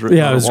verses written.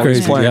 Yeah, on it was while he's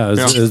crazy. playing.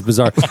 Yeah, it was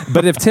bizarre.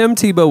 But if Tim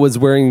Tebow was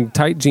wearing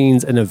tight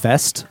jeans and a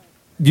vest,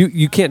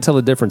 you can't tell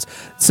the difference.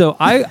 So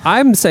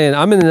I'm saying,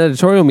 I'm in an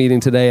editorial meeting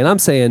today, and I'm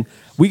saying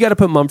we got to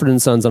put Mumford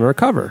 & Sons on our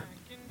cover,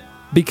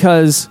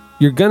 because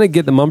you're going to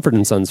get the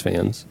Mumford & Sons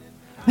fans.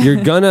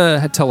 You're going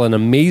to tell an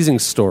amazing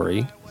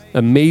story,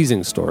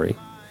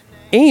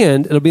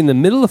 and it'll be in the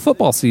middle of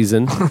football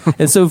season.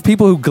 And so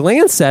people who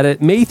glance at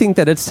it may think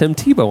that it's Tim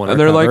Tebow on our And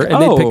they're cover, like,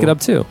 and they pick it up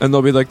too. And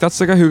they'll be like, that's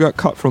the guy who got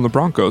cut from the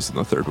Broncos in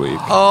the 3rd week.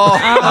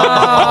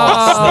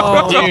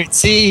 Dude,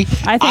 see,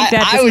 I think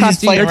that just was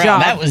cost you playing your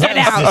around. job. That was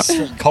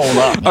just cold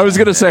up. I was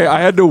going to say,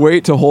 I had to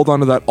wait to hold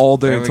on to that all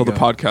day There we until the go.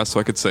 podcast so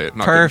I could say it.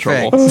 Not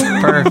Perfect. get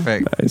in trouble.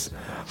 Perfect. Nice.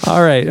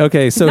 All right.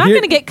 Okay. So Not here,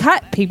 going to get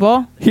cut,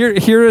 people.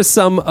 here is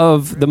some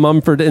of the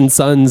Mumford &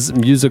 Sons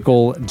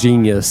musical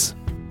genius.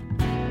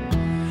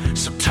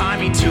 So tie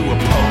me to a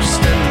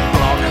post and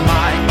block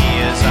my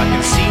ears. I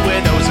can see where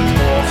those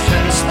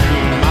orphans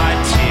through my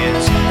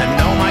tears, and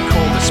know my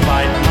call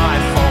despite my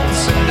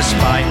faults and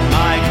despite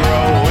my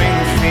growing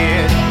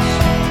fears.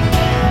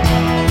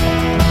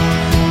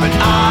 But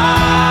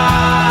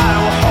I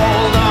will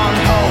hold on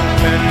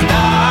hope, and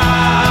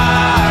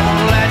I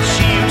won't let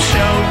you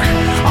choke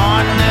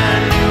on the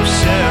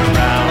noose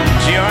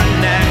around your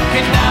neck,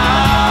 and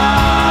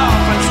I'll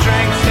find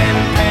strength in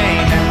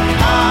pain, and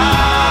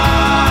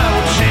I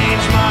will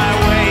change my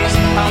ways.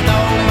 I'll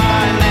know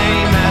my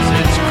name as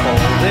it's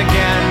cold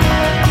again.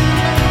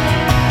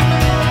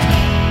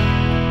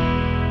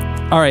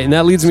 All right, and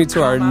that leads me to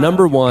my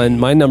number one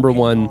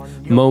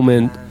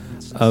moment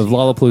of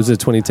Lollapalooza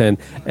 2010.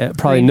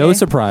 Probably Green no Day?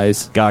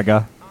 surprise.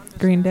 Gaga.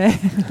 Green Day.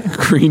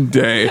 Green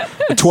Day.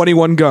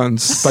 21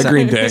 Guns by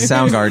Green Day.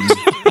 Soundgarden.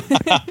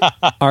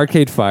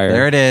 Arcade Fire.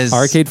 There it is.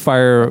 Arcade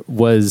Fire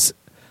was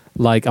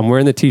Like I'm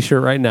wearing the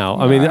T-shirt right now.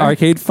 I mean,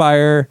 Arcade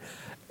Fire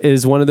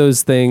is one of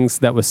those things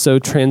that was so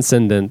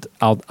transcendent.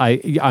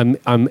 I'm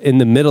in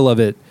the middle of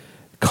it,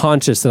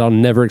 conscious that I'll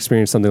never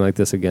experience something like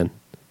this again.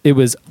 It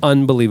was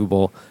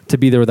unbelievable to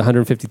be there with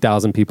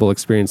 150,000 people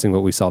experiencing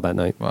what we saw that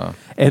night. Wow.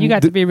 And You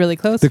got to be really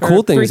close. The for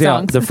cool thing 3 is, yeah,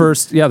 songs.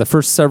 the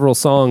first several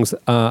songs,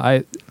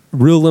 I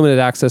real limited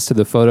access to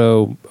the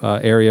photo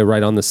area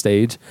right on the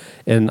stage,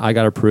 and I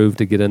got approved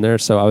to get in there.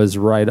 So I was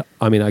right.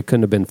 I mean, I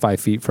couldn't have been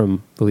 5 feet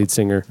from the lead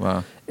singer.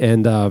 Wow.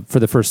 And for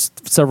the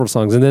first several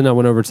songs, and then I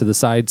went over to the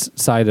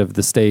side of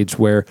the stage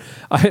where,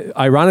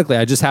 ironically,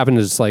 I just happened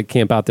to just like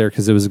camp out there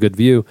because it was a good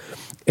view.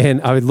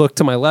 And I would look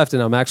to my left,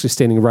 and I'm actually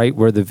standing right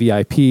where the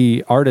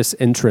VIP artist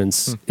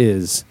entrance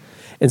is.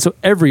 And so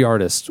every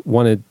artist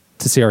wanted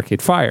to see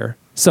Arcade Fire.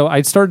 So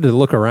I started to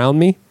look around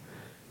me.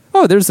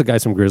 Oh, there's the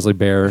guys from Grizzly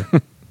Bear.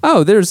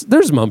 Oh, there's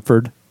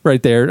Mumford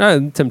right there.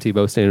 Tim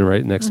Tebow standing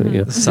right next to me.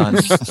 Yeah. Son.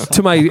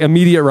 To my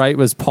immediate right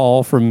was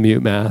Paul from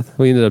Mute Math.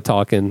 We ended up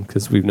talking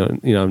because I've known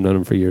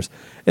him for years.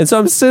 And so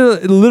I'm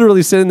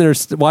literally sitting there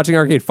watching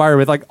Arcade Fire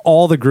with like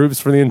all the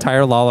groups from the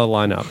entire Lala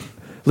lineup.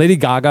 Lady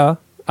Gaga.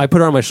 I put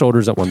her on my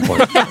shoulders at one point.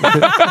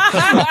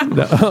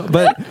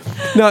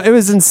 No, it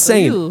was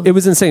insane. Ew. It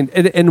was insane.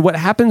 And what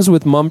happens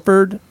with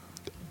Mumford,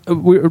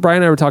 Brian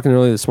and I were talking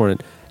earlier this morning.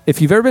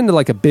 If you've ever been to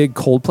like a big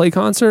Coldplay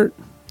concert,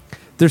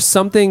 there's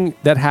something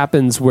that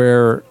happens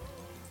where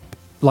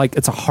like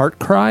it's a heart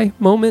cry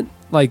moment,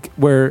 like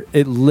where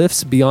it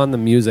lifts beyond the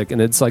music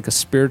and it's like a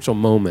spiritual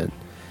moment.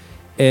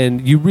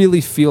 And you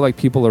really feel like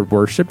people are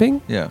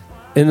worshiping. Yeah.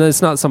 And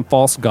it's not some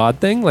false God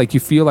thing. Like you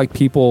feel like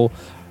people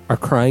are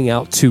crying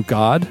out to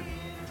God.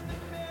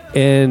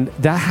 And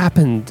that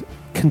happened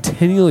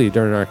continually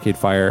during Arcade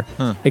Fire,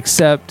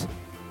 except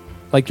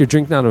like you're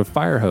drinking out of a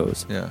fire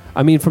hose. Yeah.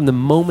 I mean, from the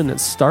moment it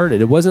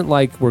started, it wasn't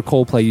like where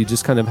Coldplay, you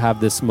just kind of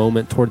have this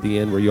moment toward the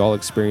end where you all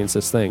experience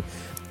this thing.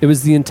 It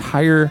was the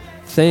entire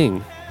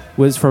thing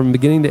was from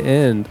beginning to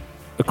end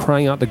a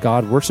crying out to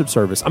God worship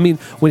service. I mean,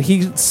 when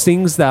he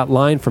sings that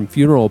line from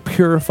Funeral,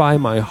 purify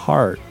my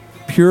heart,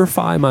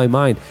 purify my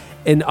mind,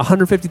 and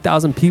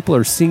 150,000 people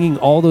are singing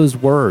all those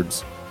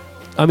words.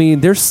 I mean,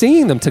 they're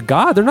singing them to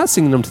God. They're not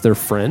singing them to their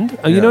friend.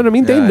 You know what I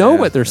mean? They know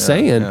what they're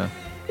saying. Yeah.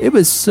 It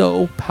was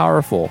so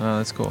powerful. Oh,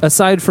 that's cool.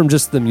 Aside from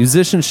just the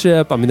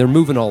musicianship, I mean, they're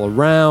moving all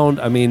around.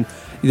 I mean,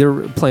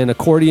 they're playing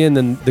accordion,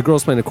 then the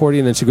girl's playing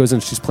accordion, then she goes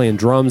and she's playing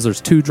drums. There's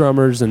 2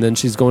 drummers, and then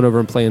she's going over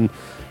and playing.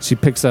 She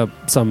picks up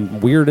some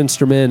weird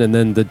instrument, and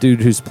then the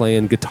dude who's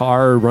playing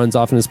guitar runs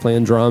off and is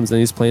playing drums, and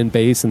he's playing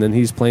bass, and then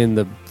he's playing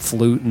the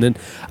flute, and then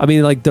I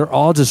mean, like they're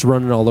all just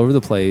running all over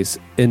the place,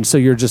 and so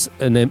you're just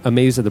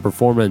amazed at the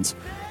performance.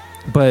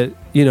 But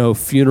you know,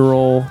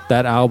 Funeral,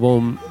 that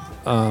album,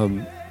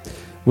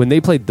 when they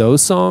played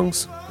those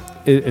songs,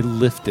 it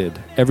lifted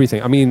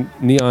everything. I mean,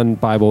 Neon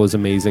Bible is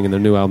amazing, and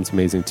their new album's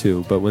amazing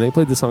too. But when they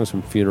played the songs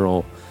from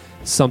Funeral,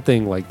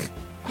 something like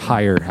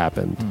higher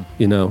happened,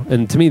 you know.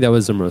 And to me, that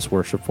was the most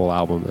worshipful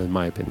album, in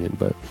my opinion.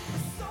 But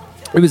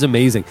it was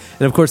amazing.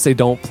 And of course, they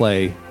don't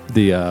play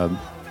the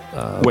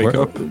Wake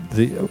Up.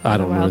 I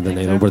don't remember the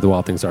name of Where the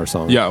Wild Things Are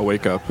song. Yeah,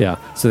 Wake Up. Yeah,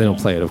 so they don't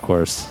play it, of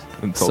course.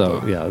 Until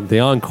So the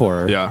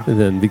encore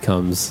then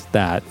becomes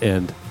that,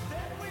 and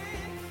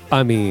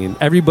I mean,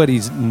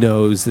 everybody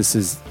knows this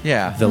is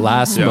the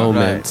last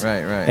moment, Right.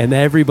 and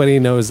everybody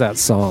knows that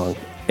song,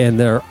 and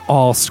they're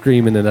all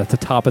screaming it at the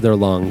top of their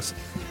lungs.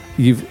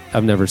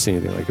 I've never seen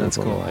anything like it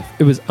before in my life.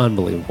 It was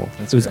unbelievable.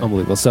 It was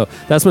unbelievable. So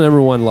that's my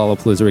number 1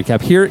 Lollapalooza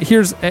recap.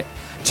 Here's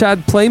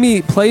Chad. Play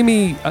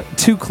me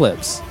 2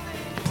 clips.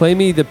 Play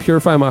me the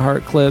Purify My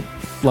Heart clip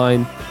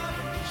line,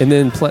 and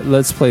then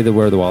let's play the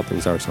Where the Wild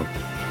Things Are song.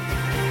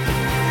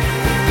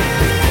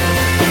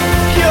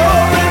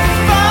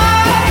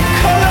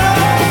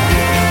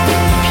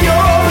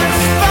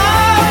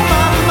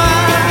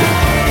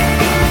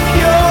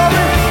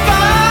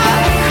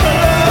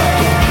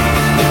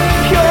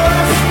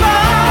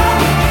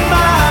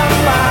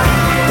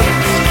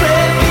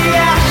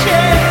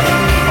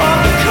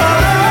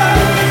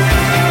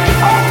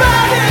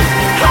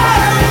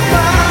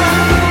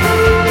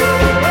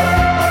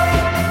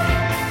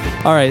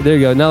 All right, there you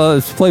go. Now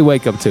let's play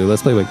Wake Up 2.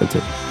 Let's play Wake Up 2.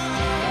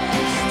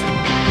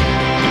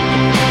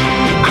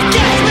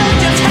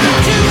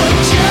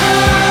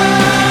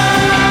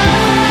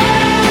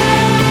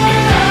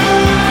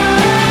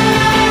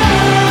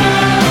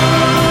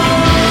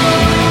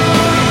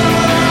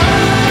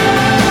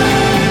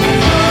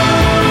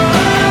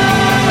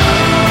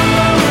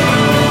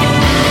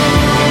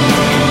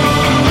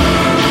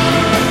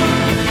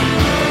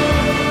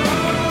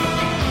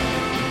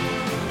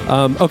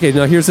 Okay,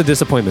 now here's the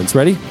disappointments.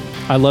 Ready?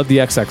 I love the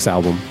XX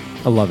album.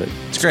 I love it.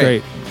 It's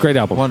great. Great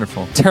album.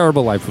 Wonderful.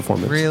 Terrible live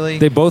performance. Really?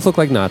 They both look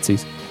like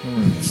Nazis.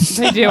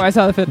 They do. I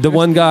saw the picture. The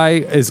one guy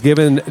is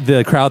giving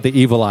the crowd the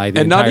evil eye the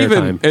And not entire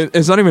even time.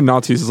 it's not even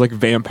Nazis, it's like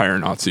vampire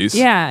Nazis.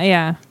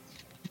 Yeah.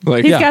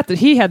 Like He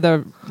had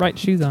the right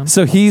shoes on.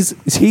 So he's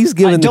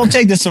giving Don't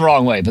take this the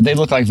wrong way, but they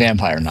look like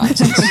vampire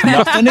Nazis.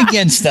 Nothing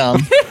against them.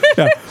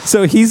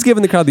 So he's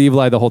giving the crowd the evil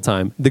eye the whole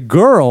time. The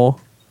girl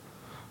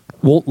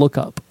won't look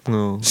up.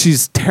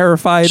 She's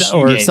terrified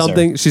or Shoegazer.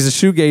 something. She's a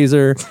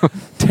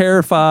shoegazer,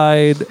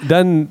 terrified.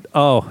 Then,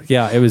 oh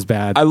yeah, it was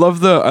bad. I love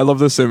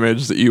this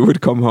image that you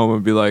would come home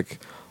and be like,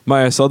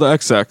 Maya, I saw the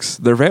XX.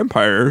 They're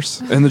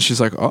vampires. And then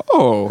she's like,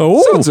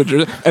 oh. Sounds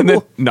interesting. And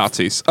then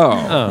Nazis.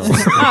 Oh.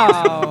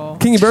 Oh.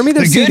 Can you burn me the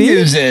The CD? good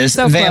news is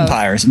So close.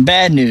 vampires.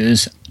 Bad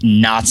news,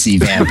 Nazi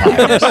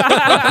vampires.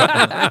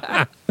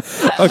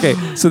 Okay,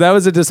 so that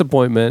was a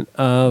disappointment.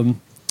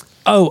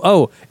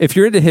 If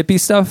you're into hippie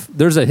stuff,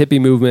 there's a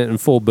hippie movement in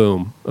full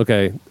boom.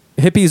 Okay,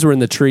 hippies were in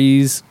the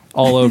trees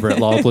all over at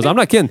Lollapalooza. I'm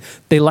not kidding.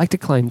 They like to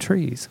climb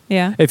trees.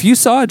 Yeah. If you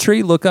saw a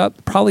tree, look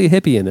up. Probably a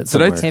hippie in it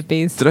Did I somewhere.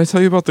 Hippies. Did I tell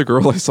you about the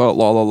girl I saw at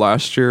Lolla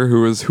last year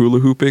who was hula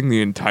hooping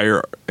the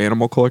entire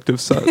Animal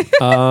Collective set?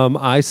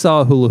 I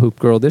saw a hula hoop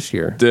girl this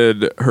year.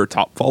 Did her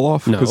top fall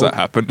off? No. Because that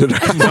happened. At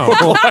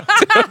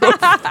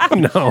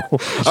No.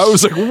 I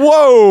was like,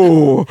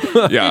 whoa.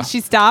 Yeah. Did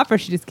she stop or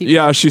she just keep?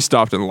 Yeah, she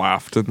stopped and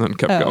laughed and then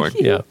kept Oh. going.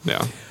 Yeah.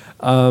 Yeah.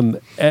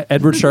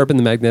 Edward Sharpe and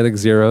the Magnetic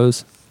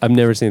Zeros. I've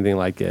never seen anything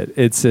like it.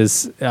 It's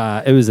this.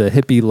 It was a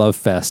hippie love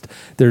fest.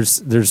 There's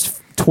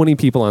 20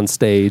 people on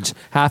stage.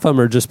 Half of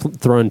them are just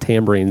throwing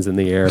tambourines in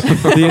the air.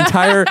 The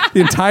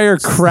entire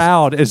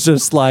crowd is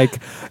just like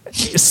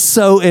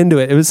so into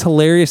it. It was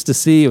hilarious to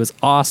see. It was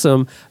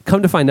awesome.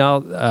 Come to find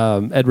out,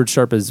 Edward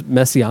Sharpe is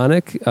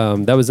messianic.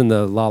 That was in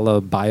the Lala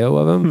bio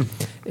of him,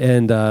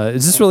 and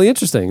it's just really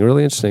interesting.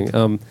 Really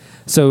interesting.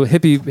 So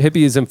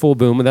hippie is in full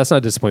boom, and that's not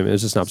a disappointment.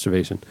 It's just an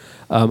observation.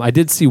 I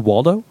did see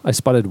Waldo. I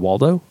spotted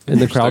Waldo in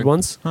the crowd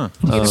once. You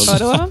get a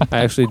photo of him? I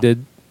actually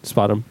did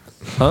spot him.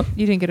 Huh?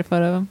 You didn't get a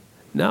photo of him?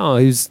 No,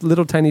 he's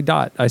little tiny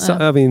dot. I saw.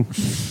 I mean,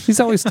 he's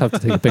always tough to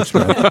take a picture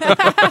of.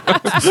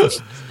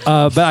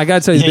 But I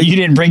gotta tell you, Yeah, you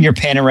didn't bring your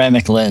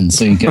panoramic lens,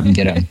 so you couldn't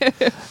get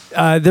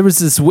him. there was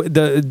this.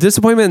 The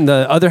disappointment in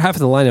the other half of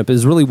the lineup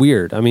is really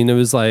weird. I mean, it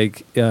was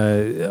like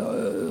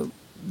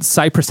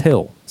Cypress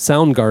Hill,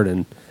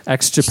 Soundgarden,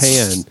 X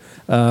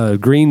Japan,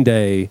 Green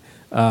Day.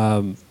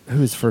 Who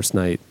was first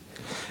night?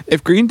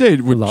 If Green Day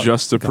would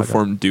just have Gaga.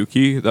 performed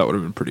Dookie, that would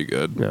have been pretty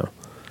good. No.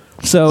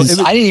 So it was,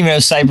 I didn't even know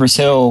Cypress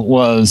Hill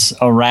was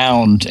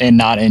around and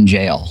not in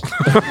jail.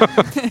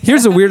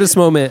 here's the weirdest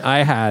moment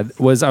I had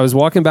was I was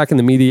walking back in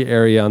the media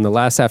area on the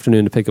last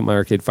afternoon to pick up my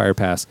Arcade Fire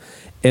Pass.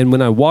 And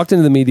when I walked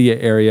into the media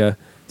area,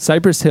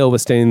 Cypress Hill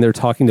was standing there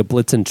talking to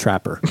Blitzen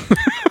Trapper.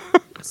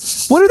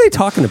 What are they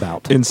talking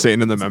about?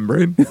 Insane in the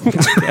Membrane.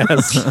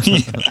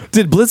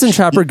 Did Blitzen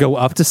Trapper go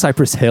up to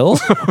Cypress Hill?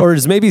 Or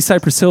is maybe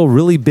Cypress Hill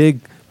really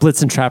big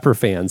Blitzen Trapper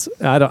fans?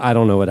 I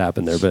don't know what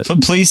happened there, but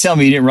But please tell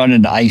me you didn't run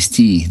into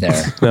Ice-T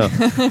there. no.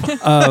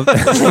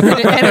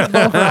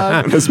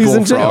 This He's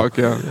in jail. bullfrog,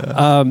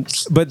 yeah.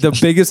 But the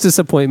biggest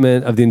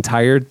disappointment of the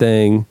entire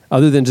thing,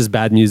 other than just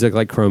bad music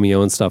like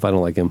Chromeo and stuff, I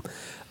don't like him.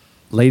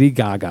 Lady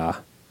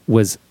Gaga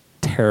was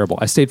terrible.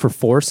 I stayed for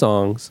 4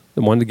 songs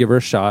and wanted to give her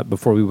a shot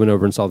before we went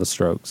over and saw the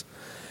Strokes.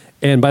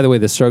 And by the way,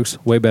 the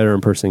Strokes way better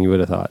in person than you would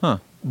have thought. Huh.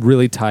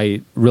 Really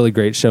tight, really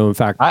great show. In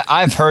fact,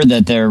 I've heard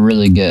that they're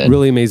really good.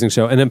 really amazing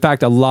show. And in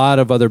fact, a lot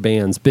of other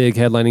bands, big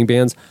headlining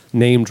bands,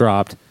 name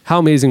dropped. How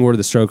amazing were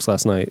the Strokes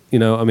last night? You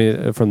know, I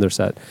mean, from their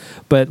set.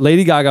 But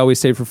Lady Gaga, we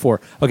stayed for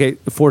 4. Okay,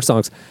 4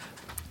 songs.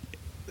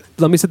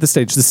 Let me set the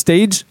stage. The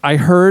stage, I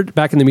heard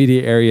back in the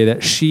media area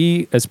that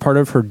she, as part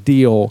of her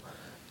deal,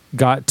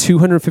 got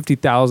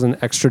 $250,000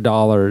 extra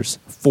dollars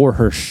for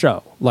her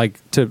show, like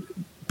to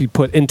be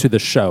put into the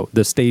show,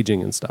 the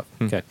staging and stuff.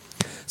 Okay.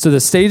 So the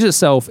stage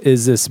itself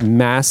is this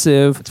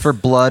massive, It's for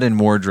blood and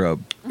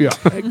wardrobe.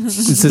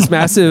 it's this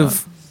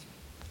massive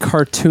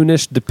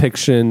cartoonish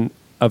depiction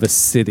of a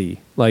city,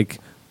 like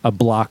a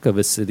block of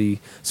a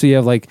city. So you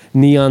have like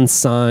neon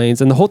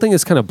signs, and the whole thing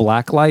is kind of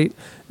black light,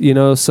 you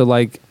know, so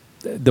like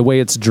the way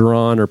it's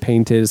drawn or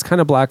painted is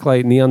kind of black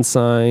light, neon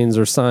signs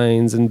or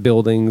signs and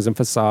buildings and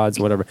facades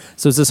and whatever.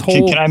 So it's this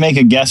whole Can I make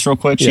a guess real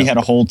quick? She Yeah. had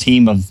a whole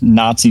team of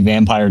Nazi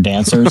vampire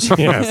dancers.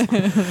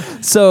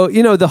 So,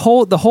 you know, the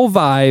whole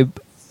vibe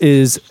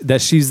is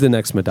that she's the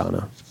next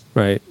Madonna,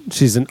 right?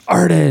 She's an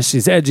artist,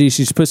 she's edgy,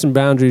 she's pushing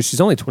boundaries.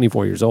 She's only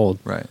 24 years old.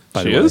 Right.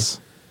 By She the way. is?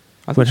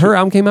 I When thought her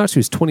album came out, she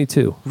was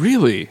 22.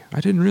 Really? I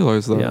didn't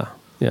realize that. Yeah.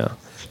 Yeah.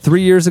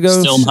 3 years ago,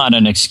 Still not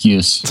an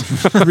excuse.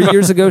 3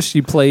 years ago,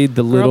 she played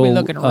the Girl, little we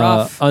looking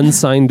rough.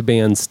 unsigned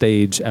band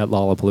stage at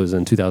Lollapalooza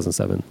in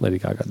 2007. Lady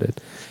Gaga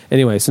did.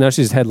 Anyway, so now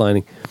she's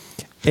headlining.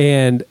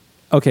 And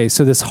okay,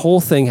 so this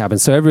whole thing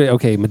happens. So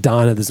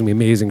Madonna, this is gonna be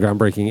amazing,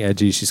 groundbreaking,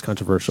 edgy. She's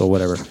controversial,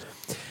 whatever.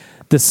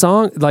 The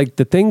song, like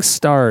the thing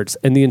starts,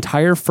 and the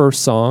entire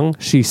first song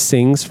she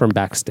sings from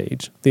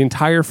backstage. The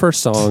entire first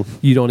song,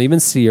 you don't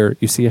even see her.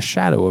 You see a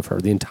shadow of her.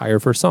 The entire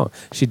first song,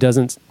 she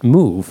doesn't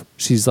move.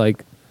 She's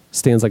like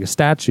stands like a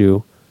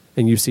statue,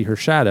 and you see her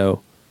shadow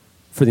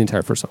for the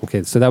entire first song.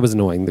 Okay, so that was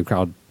annoying. The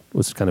crowd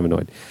was kind of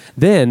annoyed.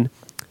 Then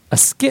a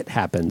skit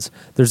happens.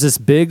 There's this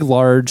big,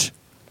 large,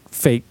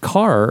 fake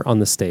car on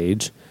the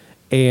stage,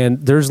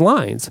 and there's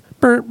lines.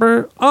 Burr,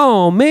 burr,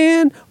 oh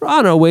man, we're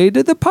on our way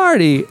to the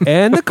party,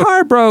 and the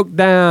car broke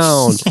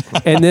down.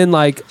 And then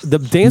like the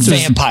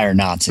dancers, Vampire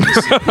Nazis.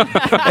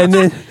 and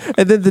then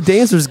the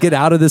dancers get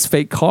out of this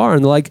fake car,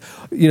 and they're like,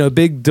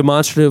 big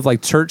demonstrative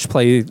like church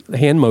play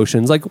hand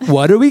motions. Like,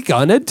 what are we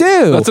gonna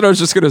do? That's what I was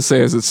just gonna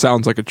say. Is it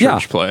sounds like a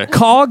church play?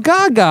 Call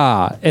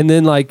Gaga, and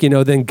then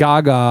then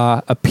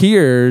Gaga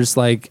appears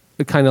like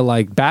kind of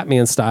like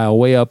Batman style,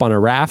 way up on a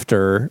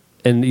rafter.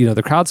 And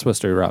the crowd's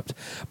supposed to erupt,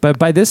 but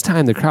by this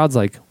time the crowd's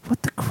like,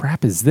 "What the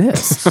crap is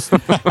this?"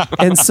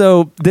 And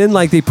so then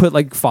like they put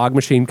like fog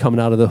machine coming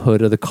out of the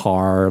hood of the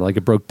car, like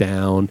it broke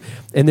down,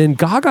 and then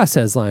Gaga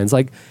says lines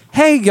like,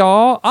 "Hey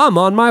y'all, I'm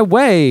on my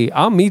way.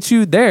 I'll meet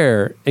you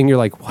there." And you're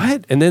like,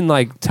 "What?" And then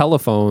like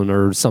telephone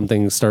or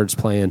something starts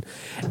playing,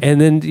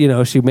 and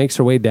then she makes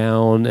her way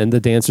down, and the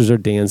dancers are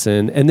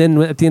dancing, and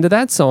then at the end of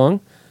that song,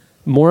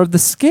 more of the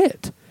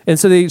skit. And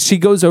so she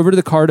goes over to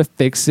the car to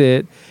fix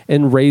it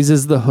and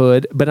raises the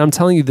hood. But I'm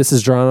telling you, this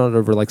is drawn out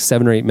over like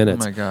 7 or 8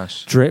 minutes. Oh my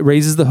gosh.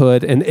 Raises the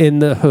hood, and in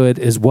the hood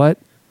is what?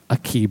 A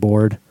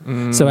keyboard.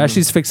 So as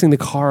she's fixing the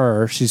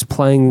car, she's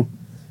playing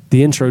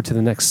the intro to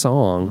the next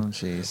song. Oh,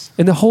 jeez.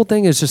 And the whole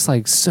thing is just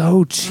like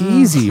so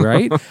cheesy,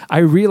 right? I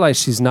realize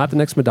she's not the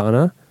next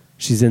Madonna.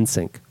 She's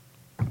NSYNC.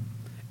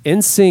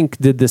 NSYNC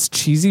did this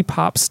cheesy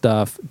pop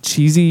stuff,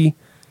 cheesy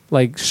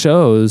like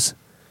shows,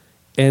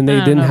 and they I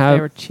don't didn't know if have.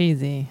 They were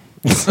cheesy.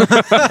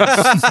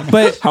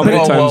 But How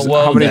many times?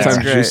 whoa, How many there. times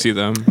did you Great. see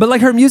them? But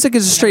like her music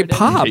is straight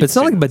pop. hate It's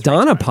not like singing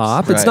Madonna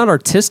pop. It's Right. not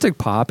artistic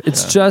pop.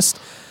 It's just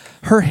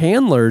her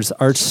handlers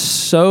are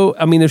so.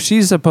 I mean, if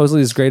she's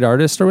supposedly this great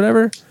artist or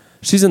whatever,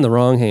 she's in the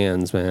wrong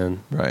hands,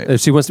 man. Right.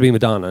 If she wants to be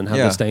Madonna and have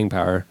Yeah. the staying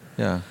power.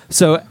 Yeah.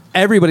 So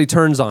everybody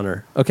turns on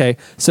her. Okay.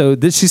 So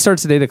she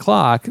starts at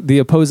 8:00. The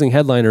opposing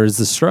headliner is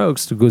The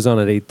Strokes, who goes on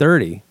at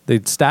 8:30. They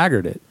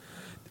staggered it.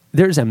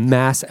 There's a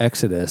mass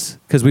exodus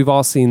because we've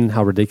all seen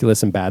how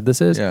ridiculous and bad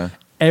this is. Yeah.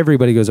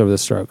 Everybody goes over The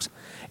Strokes.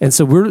 And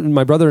so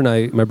my brother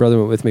went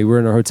with me. We're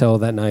in our hotel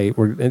that night.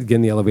 We're getting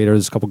in the elevator.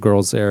 There's a couple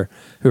girls there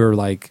who are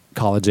like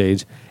college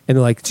age. And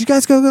they're like, "Did you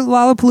guys go to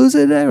Lollapalooza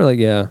today?" We're like,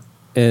 "Yeah."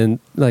 And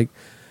like,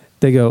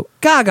 they go,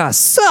 "Gaga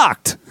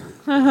sucked."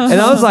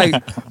 And I was like,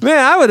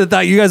 "Man, I would have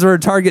thought you guys were a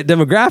target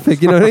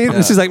demographic." You know what I mean?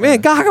 And she's like,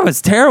 "Man, Gaga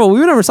was terrible.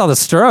 We never saw The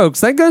Strokes.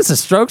 Thank goodness The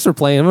Strokes were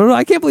playing.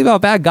 I can't believe how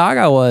bad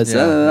Gaga was."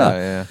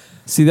 Yeah.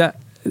 See that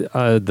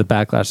the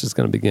backlash is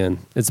going to begin.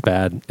 It's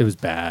bad. It was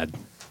bad,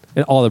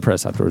 and all the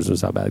press afterwards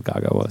was how bad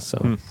Gaga was.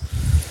 So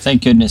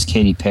Thank goodness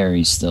Katy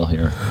Perry's still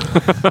here.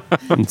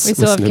 We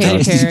still have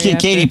Katy Perry.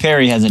 Katy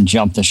Perry hasn't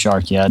jumped the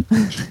shark yet.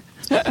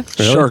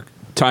 Shark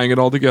tying it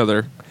all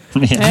together.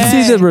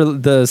 Yeah. See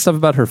the stuff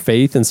about her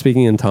faith and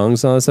speaking in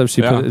tongues and all that stuff.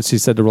 She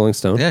said to Rolling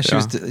Stone. Yeah,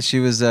 she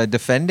was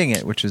defending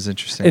it, which was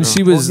interesting. And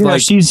she was You know,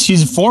 like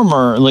she's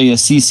formerly a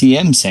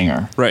CCM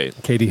singer. Right.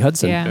 Katie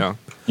Hudson. Yeah. Yeah.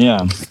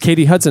 Yeah,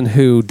 Katie Hudson,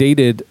 who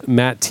dated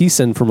Matt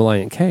Thiessen from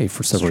Reliant K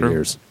for several true.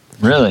 years.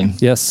 really.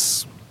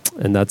 Yes,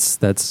 and that's.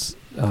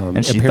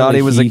 And she thought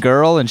he was a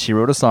girl, and she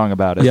wrote a song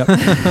about it. Yep.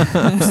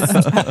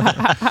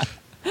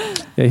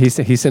 Yeah, he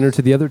sent her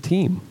to the other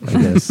team, I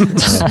guess.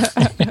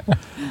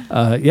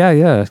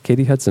 Yeah,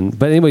 Katie Hudson.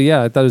 But anyway,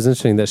 yeah, I thought it was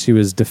interesting that she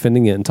was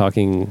defending it and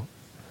talking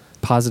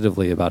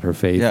positively about her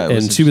faith. Yeah, it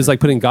was and she was like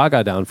putting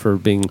Gaga down for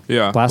being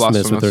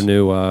blasphemous with her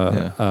new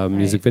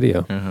music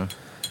video. Uh-huh.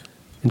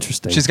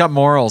 Interesting. She's got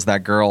morals,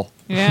 that girl.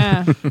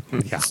 Yeah.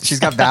 She's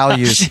got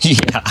values.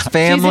 Yeah.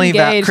 Family, She's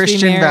engaged, be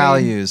Christian married.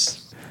 values.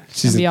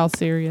 She's be all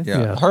serious.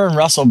 Yeah. Her and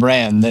Russell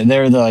Brand,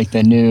 they're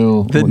the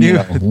new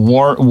The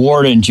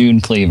Ward and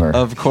June Cleaver.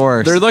 Of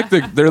course. They're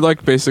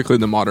like basically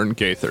the modern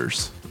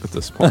Gaithers at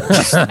this point.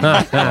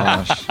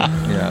 Gosh.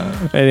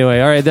 Yeah.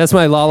 Anyway, all right, that's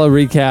my Lala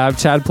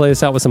recap. Chad, play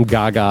us out with some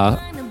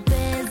Gaga.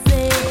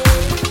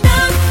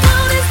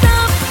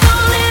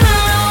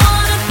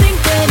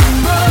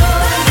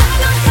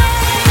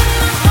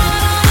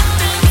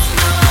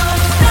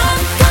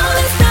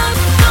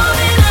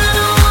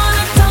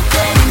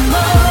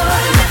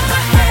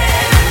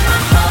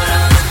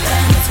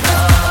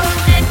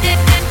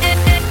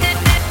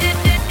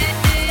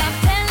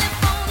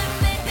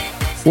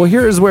 Well,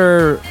 here is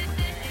where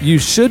you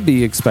should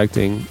be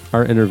expecting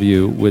our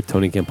interview with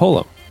Tony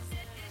Campolo,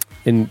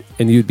 and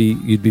you'd be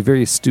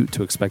very astute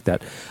to expect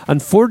that.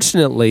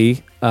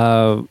 Unfortunately,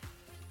 our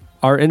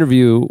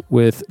interview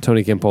with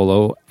Tony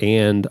Campolo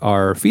and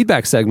our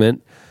feedback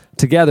segment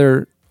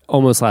together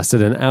almost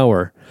lasted an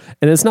hour,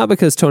 and it's not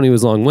because Tony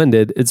was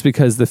long-winded. It's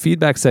because the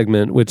feedback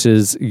segment, which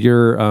is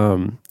your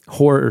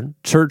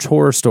church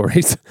horror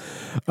stories,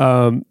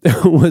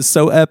 was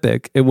so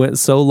epic. It went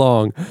so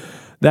long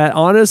that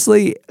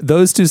honestly,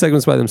 those two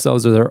segments by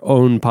themselves are their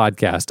own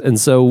podcast. And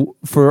so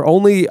for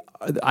only,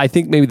 I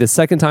think maybe the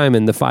second time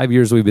in the 5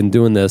 years we've been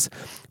doing this,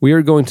 we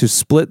are going to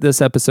split this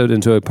episode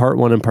into a part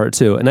 1 and part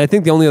 2. And I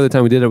think the only other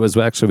time we did it was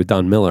actually with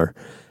Don Miller.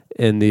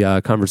 And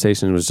the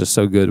conversation was just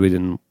so good, we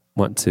didn't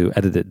want to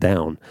edit it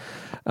down.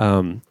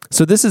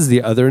 So this is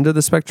the other end of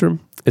the spectrum.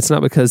 It's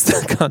not because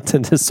the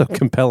content is so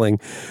compelling.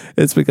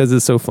 It's because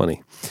it's so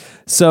funny.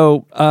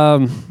 So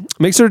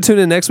Make sure to tune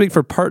in next week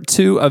for part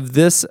 2 of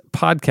this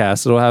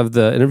podcast. It'll have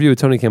the interview with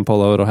Tony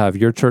Campolo. It'll have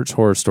your church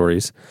horror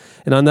stories.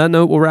 And on that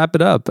note, we'll wrap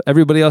it up.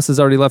 Everybody else has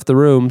already left the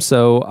room.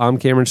 So I'm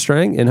Cameron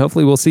Strang, and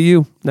hopefully we'll see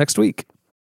you next week.